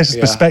all, I guess it's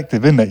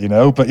perspective, isn't it, you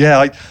know? But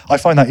yeah, I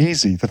find that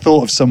easy. The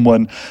thought of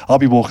someone, I'll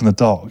be walking the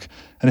dog,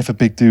 and if a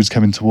big dude's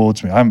coming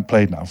towards me, I haven't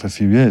played now for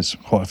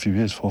quite a few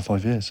years, 4 or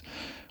 5 years.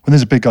 When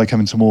there's a big guy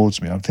coming towards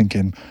me, I'm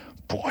thinking,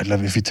 boy, I'd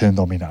love it if he turned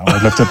on me now.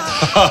 I'd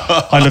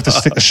love to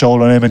stick the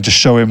shoulder on him and just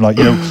show him, like,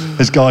 you know,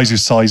 there's guys who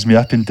size me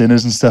up in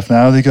dinners and stuff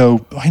now. They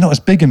go, oh, you're not as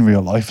big in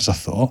real life as I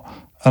thought.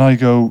 And I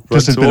go,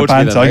 just a bit of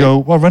banter, I go,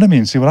 well, run at me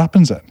and see what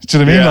happens then. Do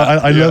you know what I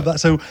mean? I love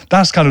that. So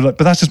that's kind of like,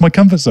 but that's just my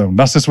comfort zone.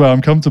 That's just where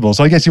I'm comfortable.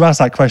 So I guess you asked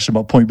that question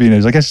about point being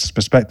is, I guess it's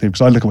perspective,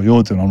 because I look at what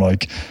you're doing, I'm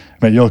like,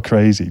 mate, you're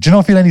crazy. Do you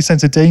not feel any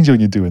sense of danger when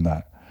you're doing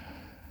that?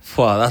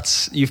 Well,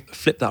 you've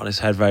flipped that on its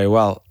head very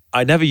well.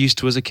 I never used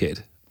to as a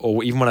kid,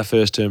 or even when I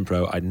first turned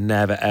pro, I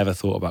never ever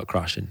thought about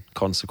crashing,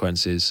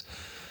 consequences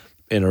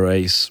in a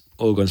race,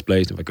 all guns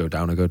blazing. If I go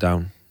down, I go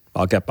down.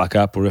 I'll get back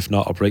up, or if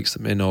not, I'll break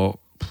something or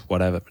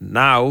whatever. But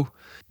now,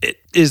 it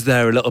is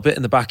there a little bit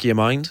in the back of your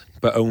mind,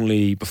 but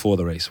only before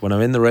the race. When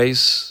I'm in the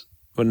race,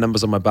 when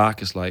numbers on my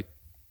back, it's like,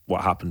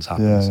 what happens.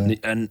 Yeah.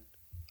 And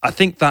I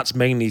think that's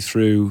mainly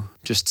through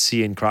just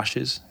seeing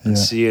crashes and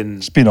seeing...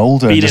 It's been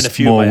older, being just in a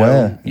few more of my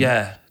aware. own.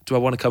 Yeah. Do I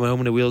want to come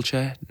home in a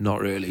wheelchair? Not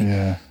really.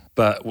 Yeah.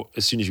 But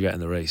as soon as you get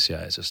in the race,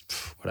 it's just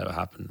whatever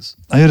happens.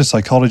 I heard a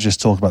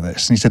psychologist talk about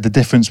this, and he said the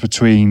difference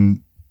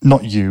between,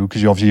 not you,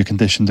 because you're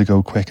conditioned to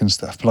go quick and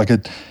stuff, but like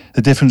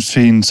the difference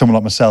between someone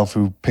like myself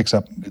who picks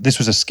up, this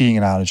was a skiing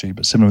analogy,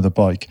 but similar with a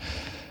bike.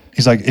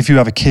 He's like, if you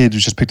have a kid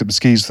who's just picked up the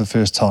skis for the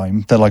first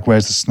time, they're like,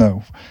 where's the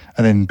snow?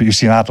 But you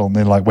see an adult and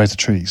they're like, where's the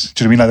trees?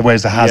 Do you know what I mean? Like,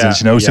 where's the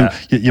hazards, you know? So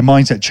your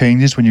mindset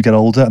changes when you get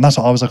older. And that's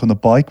what I was like on the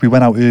bike. We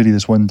went out early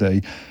this one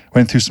day,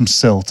 went through some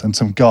silt, and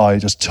some guy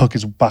just took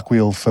his back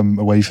wheel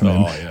away from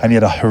him, and he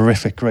had a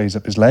horrific graze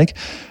up his leg.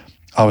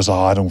 I was like,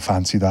 I don't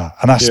fancy that.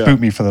 And that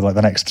spooked me for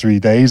the next 3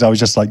 days. I was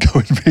just like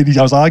going really,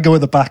 I was like, I go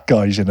at the back,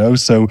 guys, you know?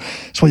 So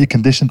it's what you're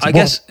conditioned to. I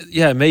guess,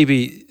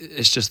 maybe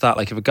it's just that.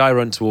 Like, if a guy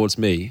runs towards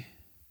me,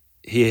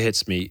 he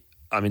hits me,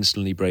 I'm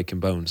instantly breaking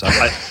bones.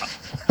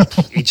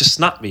 He just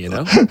snapped me, you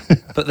know?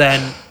 But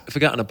then if I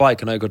get on a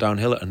bike and I go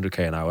downhill at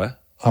 100k an hour,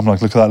 I'm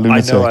like, look at that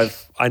lunatic.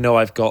 I know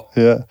I've got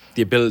the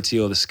ability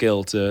or the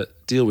skill to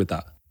deal with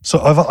that. So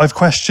I've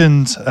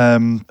questioned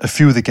a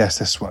few of the guests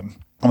this one.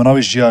 When I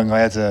was young, I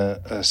had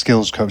a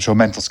skills coach, or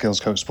mental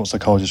skills coach, sports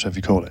psychologist, whatever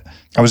you call it.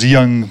 I was a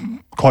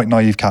young, quite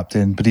naive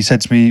captain, but he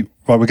said to me,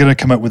 right, we're going to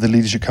come up with a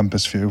leadership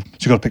compass for you. So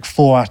you've got to pick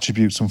 4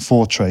 attributes and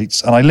 4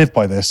 traits. And I live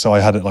by this, so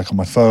I had it like on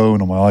my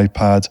phone, on my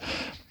iPad,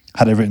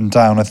 had it written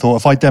down. I thought,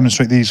 if I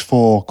demonstrate these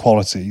 4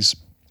 qualities,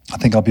 I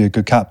think I'll be a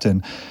good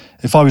captain.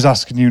 If I was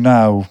asking you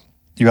now,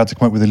 you had to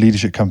come up with a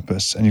leadership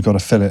compass and you've got to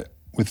fill it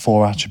with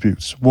 4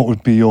 attributes, what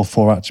would be your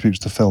 4 attributes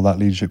to fill that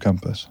leadership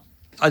compass?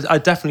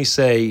 I'd definitely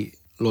say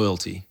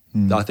loyalty.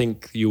 I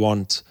think you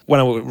want,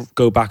 when I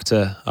go back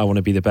to, I want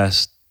to be the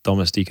best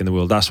domestique in the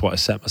world, that's what I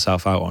set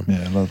myself out on.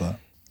 Yeah, I love that.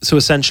 So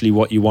essentially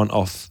what you want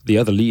off the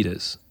other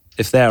leaders,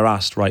 if they're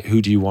asked, right,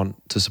 who do you want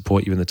to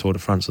support you in the Tour de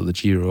France or the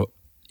Giro,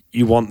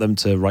 you want them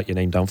to write your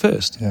name down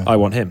first. Yeah. I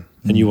want him.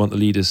 And you want the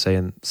leaders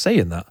saying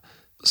that.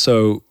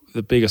 So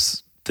the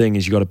biggest thing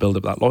is you got to build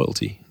up that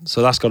loyalty.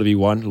 So that's got to be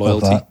one,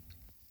 loyalty.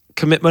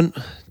 Commitment,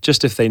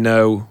 just if they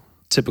know,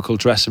 typical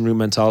dressing room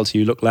mentality,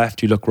 you look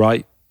left, you look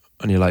right,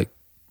 and you're like,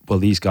 well,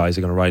 these guys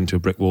are going to ride into a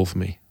brick wall for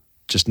me.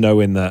 Just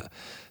knowing that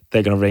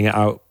they're going to ring it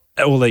out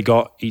all they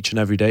got each and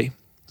every day.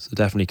 So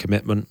definitely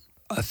commitment.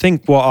 I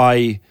think what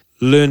I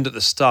learned at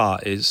the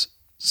start is,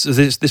 so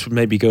this would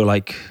maybe go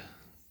like,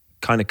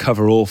 kind of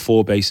cover all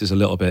four bases a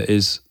little bit,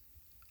 is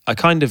I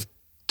kind of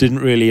didn't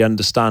really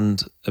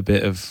understand a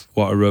bit of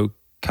what a row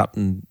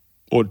captain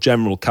or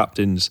general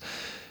captain's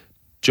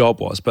job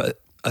was.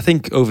 But I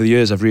think over the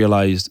years I've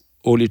realised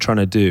all you're trying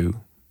to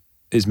do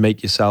is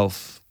make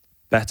yourself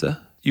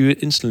better. You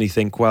instantly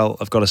think, well,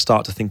 I've got to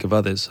start to think of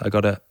others. I've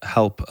got to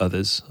help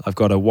others. I've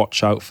got to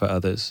watch out for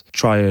others,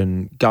 try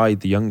and guide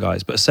the young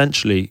guys. But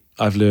essentially,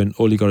 I've learned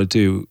all you got to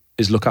do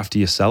is look after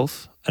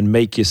yourself and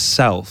make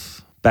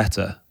yourself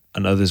better,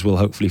 and others will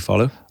hopefully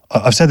follow.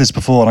 I've said this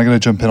before, and I'm going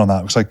to jump in on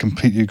that because I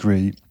completely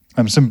agree.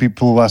 Some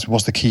people ask me,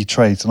 what's the key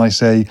trait? And I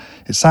say,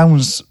 it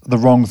sounds the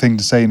wrong thing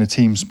to say in a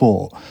team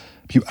sport,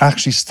 but you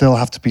actually still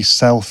have to be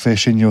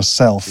selfish in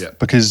yourself,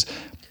 because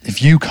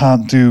if you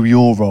can't do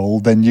your role,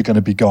 then you're going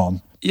to be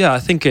gone. Yeah, I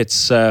think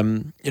it's,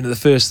 the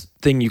first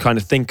thing you kind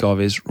of think of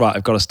is, right,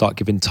 I've got to start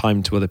giving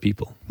time to other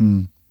people.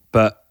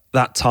 But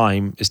that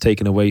time is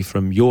taken away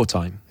from your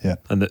time. Yeah.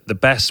 And the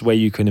best way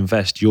you can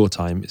invest your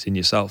time is in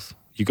yourself.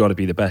 You got to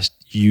be the best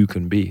you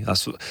can be.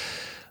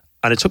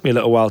 And it took me a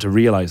little while to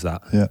realize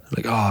that. Yeah.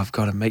 Like, I've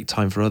got to make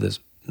time for others.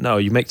 No,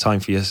 you make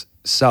time for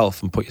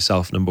yourself and put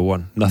yourself number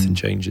one. Nothing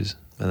changes.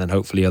 And then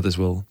hopefully others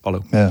will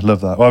follow. Yeah,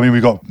 love that. Well, I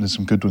mean, there's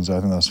some good ones there. I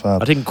think that's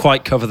fab. I didn't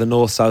quite cover the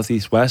north, south,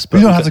 east, west. But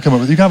you don't have to come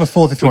up with, you can have a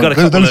fourth if you want.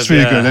 Those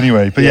three are good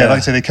anyway. But yeah, like I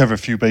say, they cover a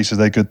few bases.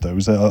 They're good,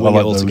 those. I like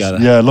those. Together.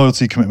 Yeah,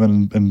 loyalty,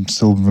 commitment, and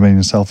still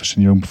remaining selfish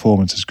in your own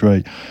performance is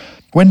great.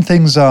 When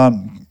things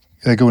aren't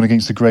going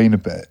against the grain a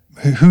bit,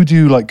 who do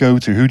you go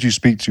to? Who do you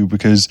speak to?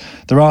 Because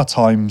there are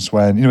times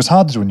when, it's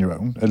hard to do on your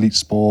own, elite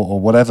sport or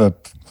whatever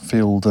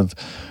field of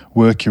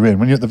work you're in.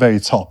 When you're at the very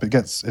top,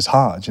 it's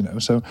hard,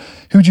 So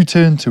who do you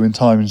turn to in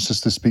times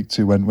just to speak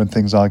to when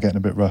things are getting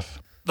a bit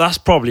rough? That's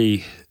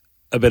probably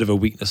a bit of a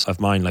weakness of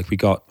mine. Like, we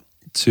got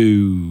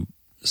two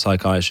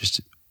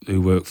psychiatrists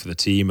who work for the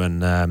team,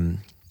 and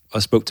I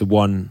spoke to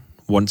one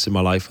once in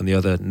my life and the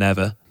other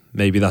never.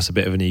 Maybe that's a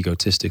bit of an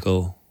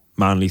egotistical,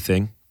 manly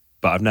thing,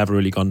 but I've never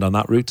really gone down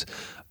that route.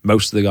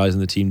 Most of the guys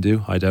in the team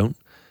do. I don't.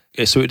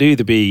 So it'd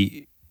either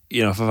be,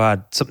 if I've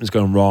had something's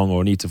going wrong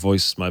or I need to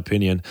voice my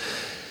opinion,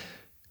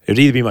 it would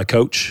either be my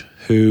coach,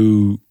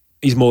 who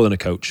he's more than a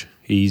coach.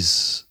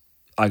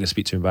 I can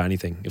speak to him about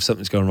anything. If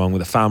something's going wrong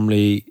with a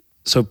family,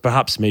 so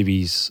perhaps maybe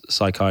he's a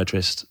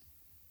psychiatrist.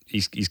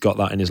 He's got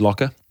that in his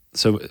locker.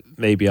 So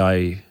maybe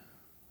I,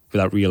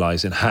 without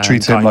realising,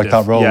 treat him like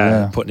that role.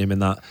 Yeah, putting him in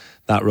that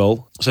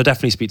role. So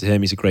definitely speak to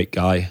him. He's a great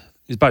guy.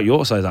 He's about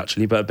your size,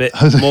 actually, but a bit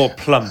more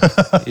plump.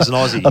 He's an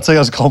Aussie. I'll take it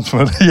as a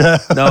compliment, yeah.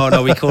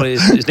 No, we call it,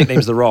 his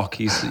nickname's The Rock.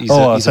 He's a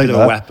bit of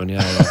a weapon,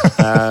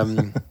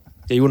 yeah,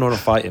 you wouldn't want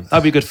to fight him.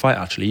 That'd be a good fight,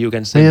 actually, you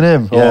against him. Me and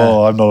him? Yeah.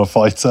 Oh, I'm not a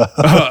fighter.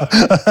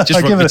 I just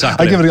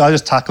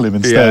tackle him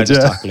instead.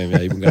 Tackle him,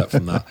 you can get up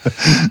from that.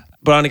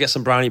 But I'm going to get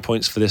some brownie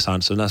points for this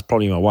answer, and that's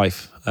probably my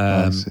wife.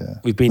 Nice,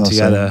 We've been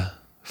together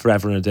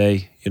forever and a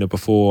day.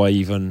 Before I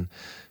even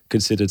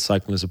considered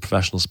cycling as a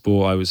professional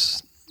sport, I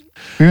was...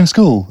 We were in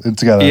school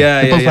together.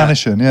 Yeah, both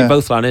Lanishan, yeah.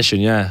 Both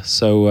Lanishan, yeah.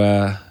 So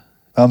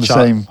I'm the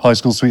same high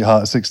school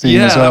sweetheart at 16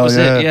 as well. That was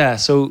it. Yeah.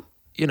 So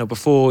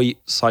before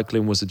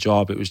cycling was a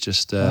job, it was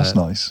just that's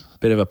nice. A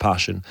bit of a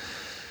passion.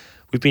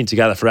 We've been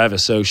together forever,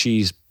 so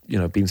she's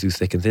been through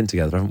thick and thin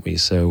together, haven't we?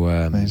 So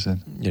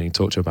amazing. You can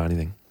talk to her about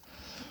anything.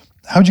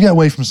 How do you get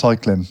away from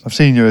cycling? I've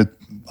seen you're an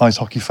ice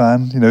hockey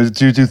fan.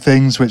 Do you do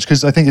things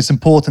because I think it's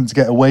important to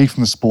get away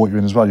from the sport you're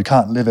in as well. You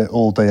can't live it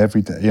all day,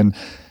 every day, and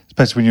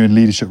especially when you're in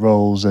leadership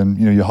roles and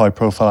you're high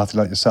profile athlete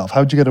like yourself.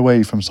 How do you get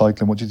away from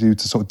cycling? What do you do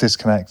to sort of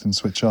disconnect and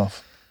switch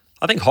off?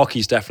 I think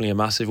hockey's definitely a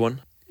massive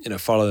one.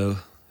 Follow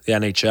the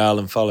NHL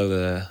and follow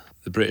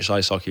the British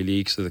Ice Hockey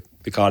League. So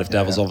the Cardiff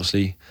Devils,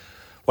 obviously.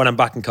 When I'm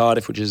back in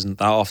Cardiff, which isn't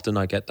that often,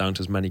 I get down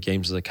to as many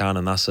games as I can,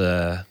 and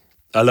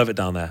I love it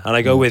down there. And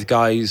I go with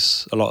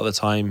guys a lot of the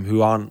time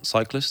who aren't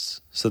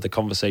cyclists, so the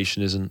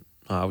conversation isn't,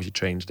 how was your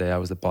training today?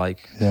 How was the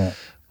bike? Yeah.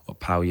 What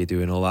power are you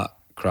doing? All that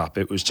crap.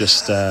 It was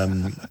just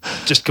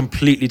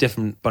completely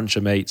different bunch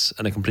of mates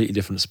and a completely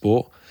different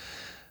sport.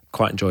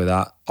 Quite enjoy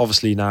that.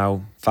 Obviously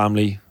now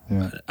family,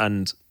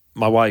 and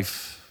my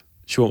wife,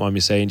 she won't mind me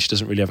saying she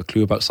doesn't really have a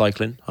clue about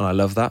cycling, and I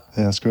love that.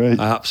 Yeah, that's great.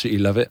 I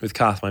absolutely love it. With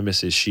Kath, my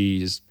missus,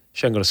 she hasn't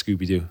got a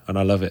Scooby-Doo, and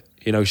I love it.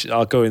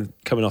 I'll go in,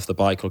 coming off the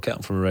bike, I'll get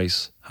on from a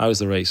race. How's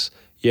the race?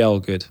 Yeah, all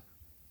good.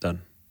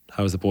 Done.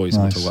 How's the boys?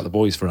 Nice. We'll talk about the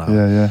boys for an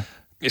hour. Yeah.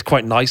 It's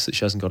quite nice that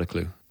she hasn't got a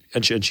clue.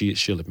 And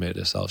she'll admit it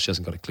herself. She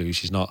hasn't got a clue.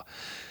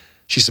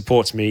 She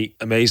supports me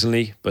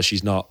amazingly, but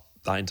she's not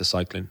that into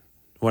cycling.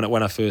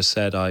 When I first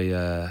said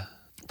I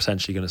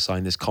potentially going to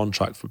sign this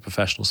contract for a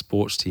professional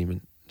sports team,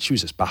 and she was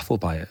just baffled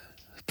by it.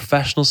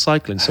 professional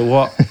cycling. So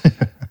what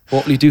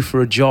will you do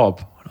for a job?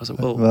 And I was like,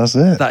 well, that's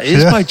it. That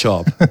is my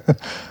job.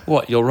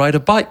 What, you'll ride a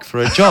bike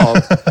for a job?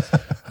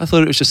 I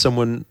thought it was just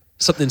something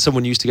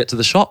someone used to get to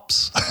the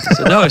shops.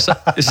 So no, it's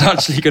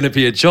actually going to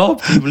be a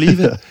job. Can you believe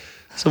it?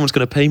 Someone's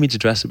going to pay me to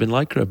dress up in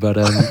Lycra, but...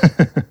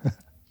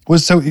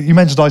 So you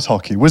mentioned ice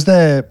hockey. Was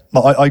there,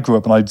 like, I grew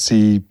up and I'd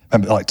see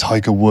like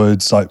Tiger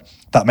Woods, like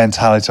that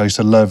mentality I used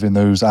to love in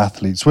those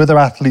athletes. Were there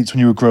athletes when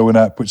you were growing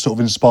up which sort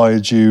of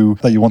inspired you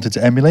that you wanted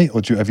to emulate,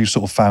 or have you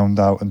sort of found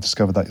out and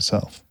discovered that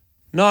yourself?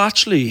 No,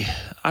 actually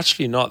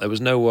not. There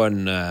was no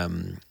one...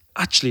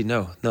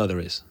 no, there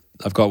is.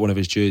 I've got one of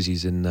his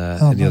jerseys in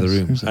the other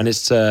room. And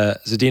it's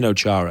Zdeno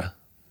Chara.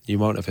 You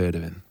won't have heard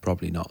of him,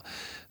 probably not.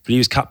 But he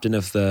was captain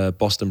of the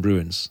Boston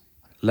Bruins.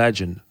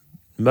 Legend.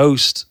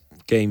 Most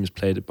games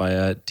played by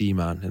a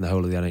D-man in the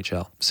whole of the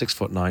NHL.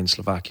 6'9",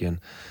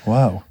 Slovakian.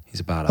 Wow. He's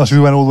a badass. Oh, so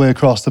we went all the way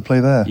across to play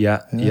there? Yeah,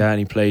 and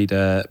he played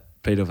over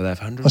there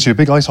for 100. Oh, so you're a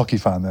big ice hockey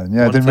fan then?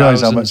 Yeah, I didn't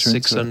realise how much you're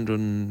into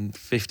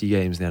 650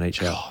 games in the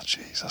NHL. Oh,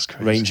 jeez, that's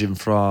crazy. Ranging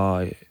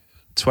from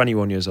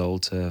 21 years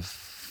old to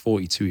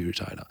 42 he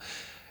retired at.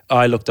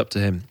 I looked up to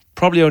him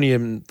probably only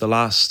in the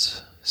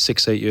last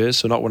 6-8 years,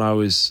 so not when I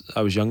was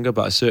younger,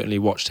 but I certainly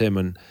watched him,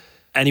 and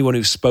anyone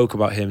who spoke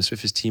about him, so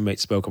if his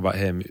teammates spoke about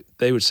him,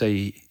 they would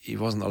say he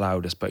wasn't the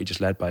loudest, but he just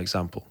led by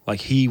example.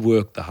 Like, he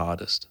worked the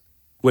hardest,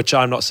 which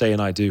I'm not saying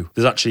I do.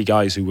 There's actually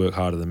guys who work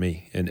harder than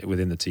me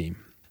within the team.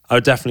 I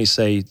would definitely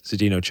say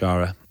Zdeno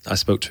Chara. I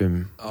spoke to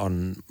him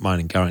on mine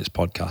and Garrett's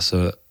podcast,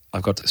 so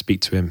I've got to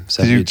speak to him.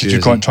 Did you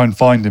try and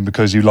find him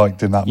because you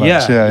liked him that much?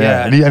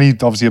 Yeah. And he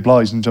obviously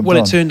obliged and jumped on.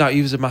 Well, it turned out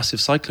he was a massive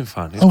cycling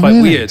fan. It was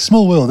quite weird.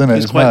 Small world, isn't it?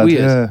 It's quite mad.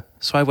 weird. Yeah.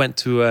 So I went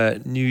to a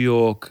New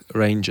York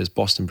Rangers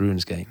Boston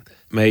Bruins game.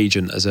 My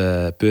agent, as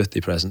a birthday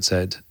present,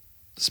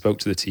 spoke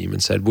to the team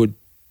and said, would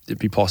it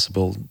be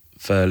possible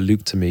for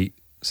Luke to meet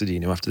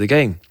Zdeno after the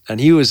game?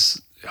 And he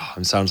was,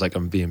 it sounds like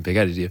I'm being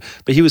big-headed here,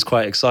 but he was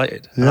quite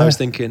excited. Yeah. And I was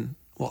thinking,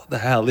 what the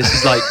hell?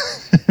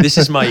 This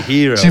is my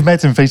hero. So you've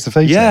met him face to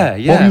face? Yeah.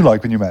 What were you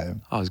like when you met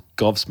him? I was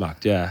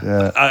gobsmacked,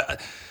 yeah.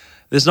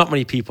 There's not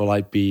many people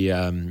I'd be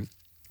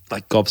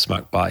like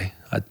gobsmacked by.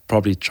 I'd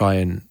probably try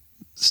and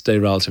stay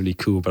relatively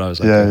cool, but I was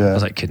like, I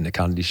was like a kid in a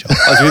candy shop.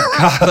 I was with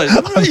Carl,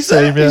 like, he's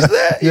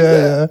there.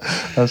 Yeah,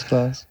 that's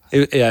class.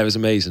 It was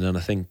amazing, and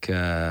I think,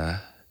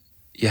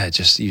 he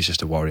was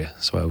just a warrior.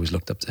 So I always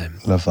looked up to him.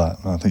 Love that.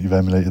 I think you've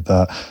emulated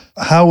that.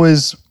 How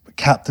has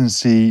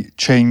captaincy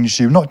changed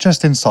you, not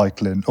just in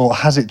cycling, or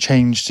has it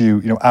changed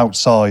you,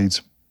 outside,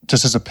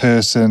 just as a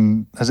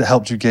person? Has it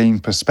helped you gain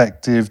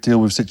perspective, deal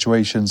with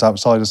situations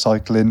outside of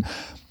cycling?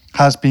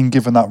 Has being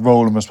given that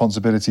role and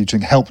responsibility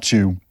helped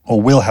you,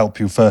 or will help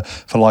you for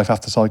life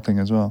after cycling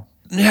as well?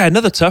 Yeah,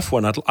 another tough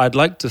one. I'd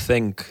like to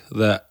think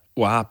that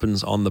what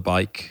happens on the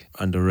bike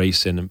under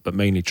racing, but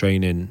mainly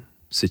training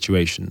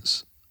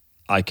situations,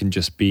 I can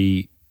just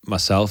be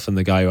myself and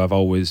the guy who I've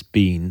always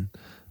been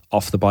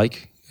off the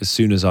bike. As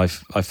soon as I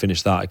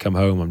finish that, I come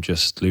home, I'm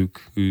just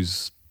Luke,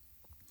 who's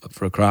up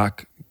for a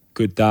crack,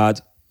 good dad,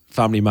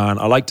 family man.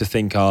 I like to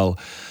think I'll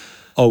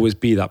always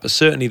be that, but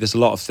certainly there's a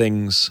lot of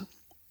things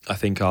I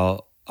think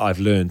I've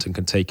learned and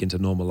can take into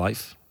normal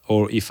life.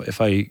 Or if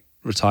I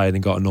retired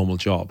and got a normal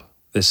job,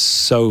 there's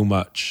so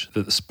much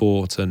that the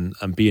sport and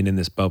being in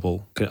this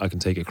bubble I can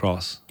take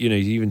across. You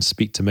even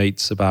speak to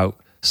mates about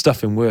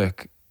stuff in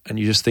work, and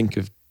you just think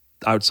of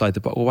outside the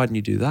box. Well, why didn't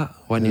you do that?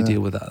 Why didn't you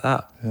deal with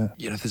that?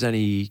 Yeah. If there's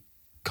any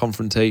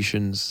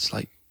confrontations, it's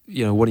like,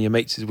 one of your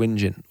mates is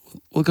whinging,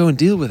 well, go and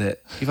deal with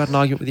it. You've had an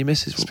argument with your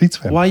missus. Speak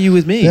to him. Why are you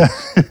with me? Yeah.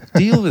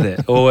 Deal with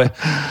it. Or,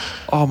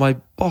 my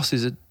boss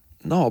is a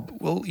knob.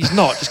 Well, he's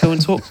not. Just go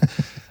and talk.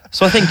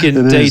 So I think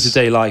in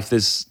day-to-day life,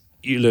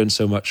 you learn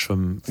so much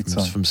from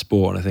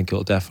sport, and I think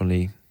it'll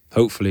definitely,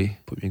 hopefully,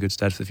 put me in good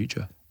stead for the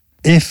future.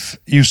 If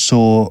you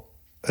saw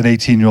an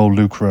 18-year-old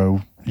Luke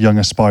Rowe, young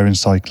aspiring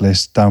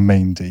cyclist down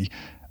Maindy,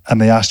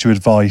 and they asked you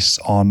advice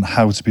on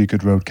how to be a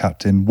good road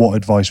captain, what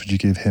advice would you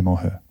give him or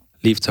her?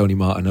 Leave Tony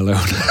Martin alone.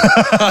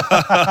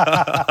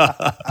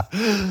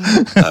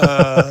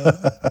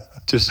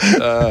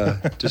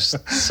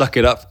 Just suck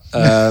it up.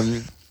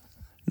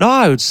 No,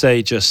 I would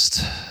say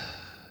just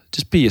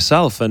be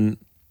yourself. And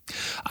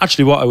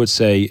actually what I would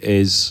say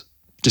is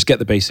just get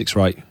the basics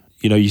right.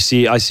 I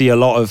see a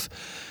lot of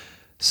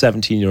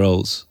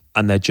 17-year-olds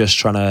and they're just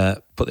trying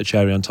to put the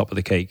cherry on top of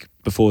the cake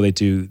before they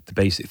do the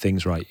basic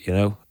things right,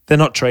 They're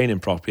not training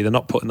properly, they're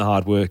not putting the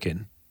hard work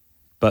in,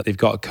 but they've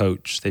got a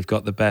coach, they've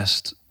got the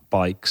best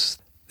bikes,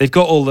 they've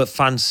got all the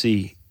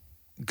fancy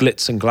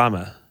glitz and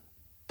glamour.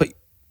 But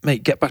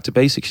mate, get back to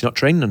basics, you're not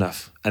training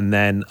enough. And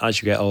then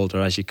as you get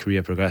older, as your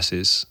career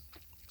progresses,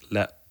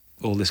 let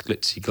all this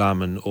glitzy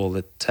glam and all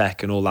the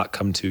tech and all that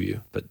come to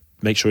you. But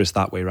make sure it's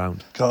that way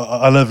around.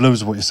 I love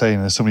loads of what you're saying.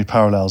 There's so many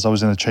parallels. I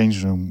was in a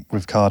changing room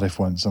with Cardiff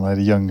once, and I had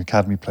a young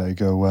academy player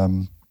go,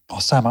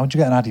 Sam, how'd you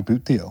get an Addy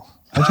boot deal?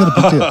 How'd you get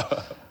a boot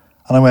deal?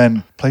 And I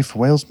went, play for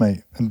Wales,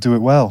 mate, and do it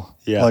well.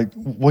 Yeah. Like,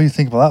 what do you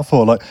think about that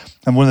for?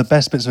 And one of the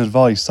best bits of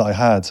advice that I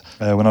had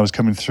when I was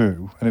coming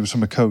through, and it was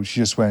from a coach, he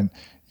just went,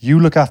 you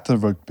look after the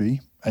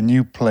rugby and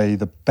you play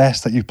the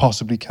best that you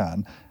possibly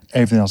can,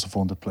 everything else will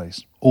fall into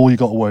place. All you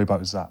got to worry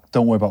about is that.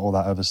 Don't worry about all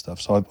that other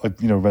stuff. So I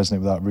resonate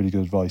with that. Really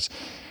good advice.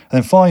 And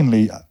then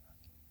finally,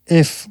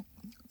 if,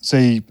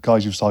 say,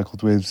 guys you've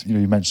cycled with, you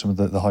mentioned some of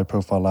the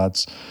high-profile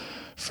lads,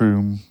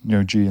 Froome,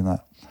 G and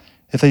that.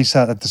 If they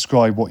sat to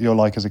describe what you're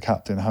like as a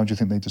captain, how do you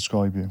think they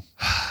describe you?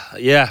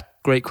 Yeah,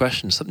 great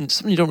question. Something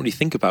you don't really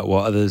think about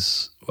what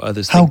others how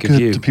think of you. How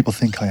good do people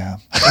think I am?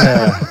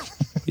 Yeah.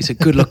 He's a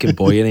good-looking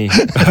boy, isn't he?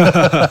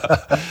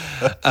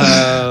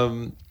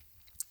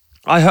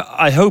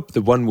 I hope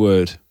the one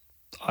word,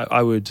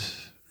 I would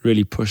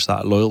really push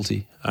that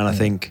loyalty. And I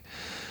think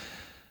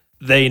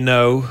they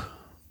know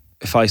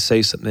if I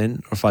say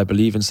something, or if I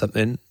believe in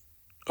something,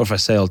 or if I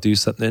say I'll do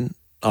something,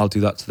 I'll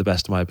do that to the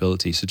best of my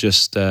ability. So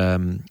just,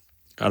 and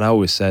I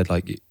always said,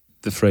 like,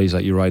 the phrase,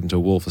 like, you ride into a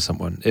wall for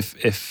someone.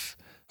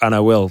 And I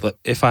will, that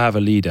if I have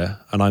a leader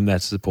and I'm there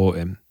to support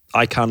him,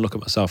 I can look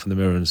at myself in the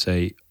mirror and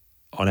say,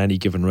 on any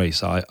given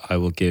race, I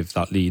will give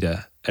that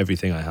leader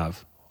everything I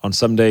have. On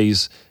some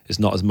days, it's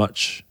not as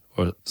much,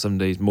 or some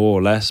days more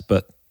or less,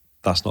 but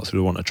that's not through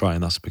the want to try,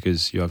 and that's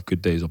because you have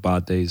good days or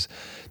bad days,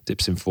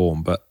 dips in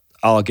form. But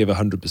I'll give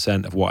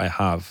 100% of what I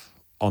have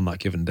on that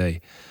given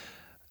day.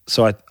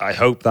 So I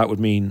hope that would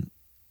mean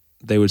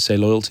they would say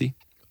loyalty.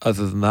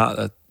 Other than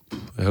that,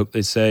 I hope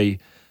they'd say,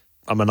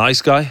 I'm a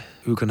nice guy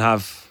who can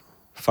have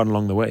fun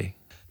along the way.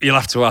 You'll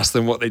have to ask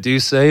them what they do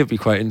say. It'd be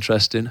quite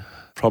interesting.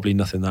 Probably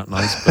nothing that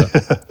nice,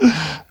 but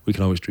we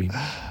can always dream.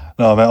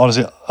 No, mate,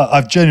 honestly,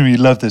 I've genuinely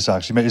loved this,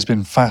 actually, mate. It's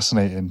been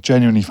fascinating,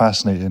 genuinely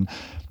fascinating.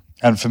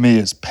 And for me,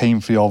 it's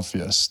painfully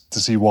obvious to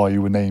see why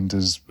you were named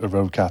as a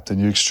road captain.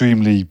 You're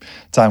extremely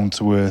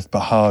down-to-earth, but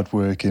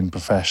hard-working,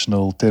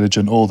 professional,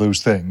 diligent, all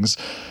those things.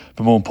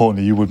 But more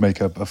importantly, you would make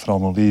a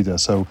phenomenal leader.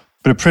 So,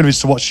 been a privilege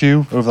to watch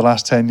you over the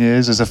last 10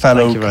 years as a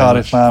fellow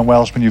Cardiff man,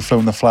 Welshman. You've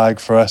flown the flag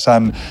for us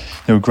and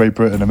Great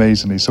Britain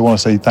amazingly. So I want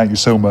to say thank you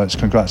so much.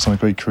 Congrats on a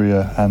great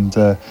career and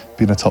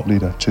being a top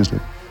leader. Cheers,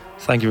 Luke.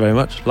 Thank you very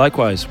much.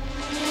 Likewise.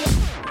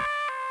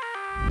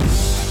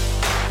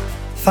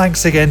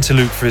 Thanks again to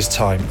Luke for his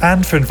time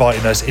and for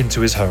inviting us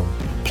into his home.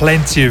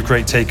 Plenty of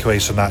great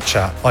takeaways from that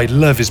chat. I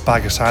love his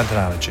bag of sand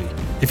analogy.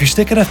 If you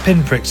stick enough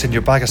pinpricks in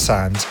your bag of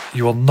sand,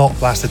 you will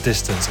not last a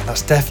distance, and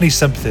that's definitely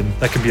something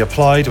that can be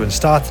applied when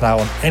starting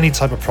out on any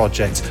type of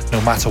project, no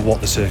matter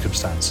what the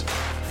circumstance.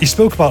 He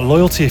spoke about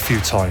loyalty a few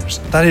times.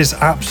 That is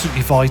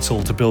absolutely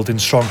vital to building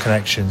strong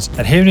connections,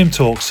 and hearing him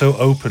talk so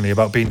openly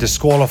about being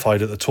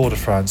disqualified at the Tour de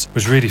France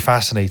was really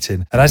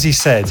fascinating. And as he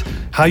said,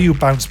 how you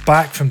bounce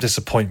back from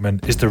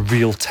disappointment is the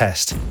real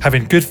test.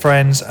 Having good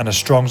friends and a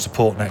strong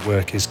support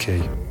network is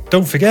key.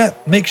 Don't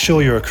forget, make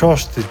sure you're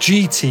across the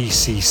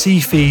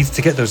GTCC feed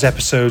to get those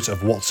episodes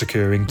of What's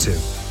Occurring too.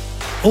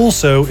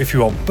 Also, if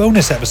you want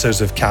bonus episodes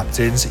of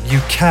Captains,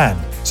 you can.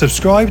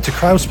 Subscribe to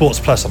Crowd Sports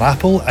Plus on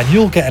Apple and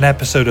you'll get an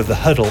episode of The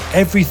Huddle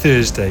every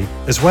Thursday,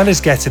 as well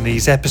as getting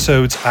these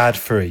episodes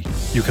ad-free.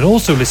 You can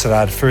also listen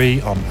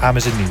ad-free on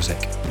Amazon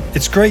Music.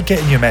 It's great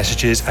getting your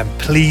messages, and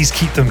please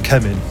keep them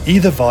coming,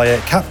 either via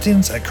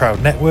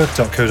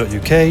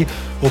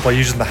captains@crowdnetwork.co.uk or by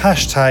using the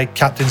hashtag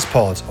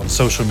CaptainsPod on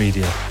social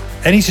media.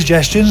 Any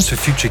suggestions for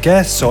future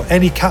guests or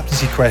any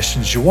captaincy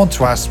questions you want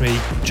to ask me,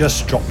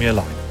 just drop me a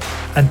line.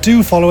 And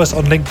do follow us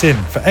on LinkedIn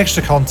for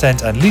extra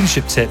content and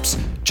leadership tips.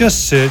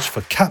 Just search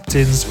for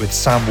Captains with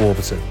Sam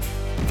Warburton.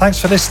 Thanks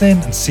for listening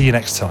and see you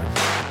next time.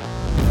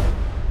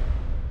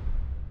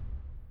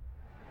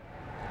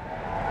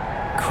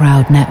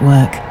 Crowd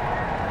Network,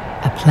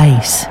 a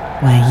place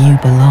where you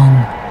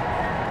belong.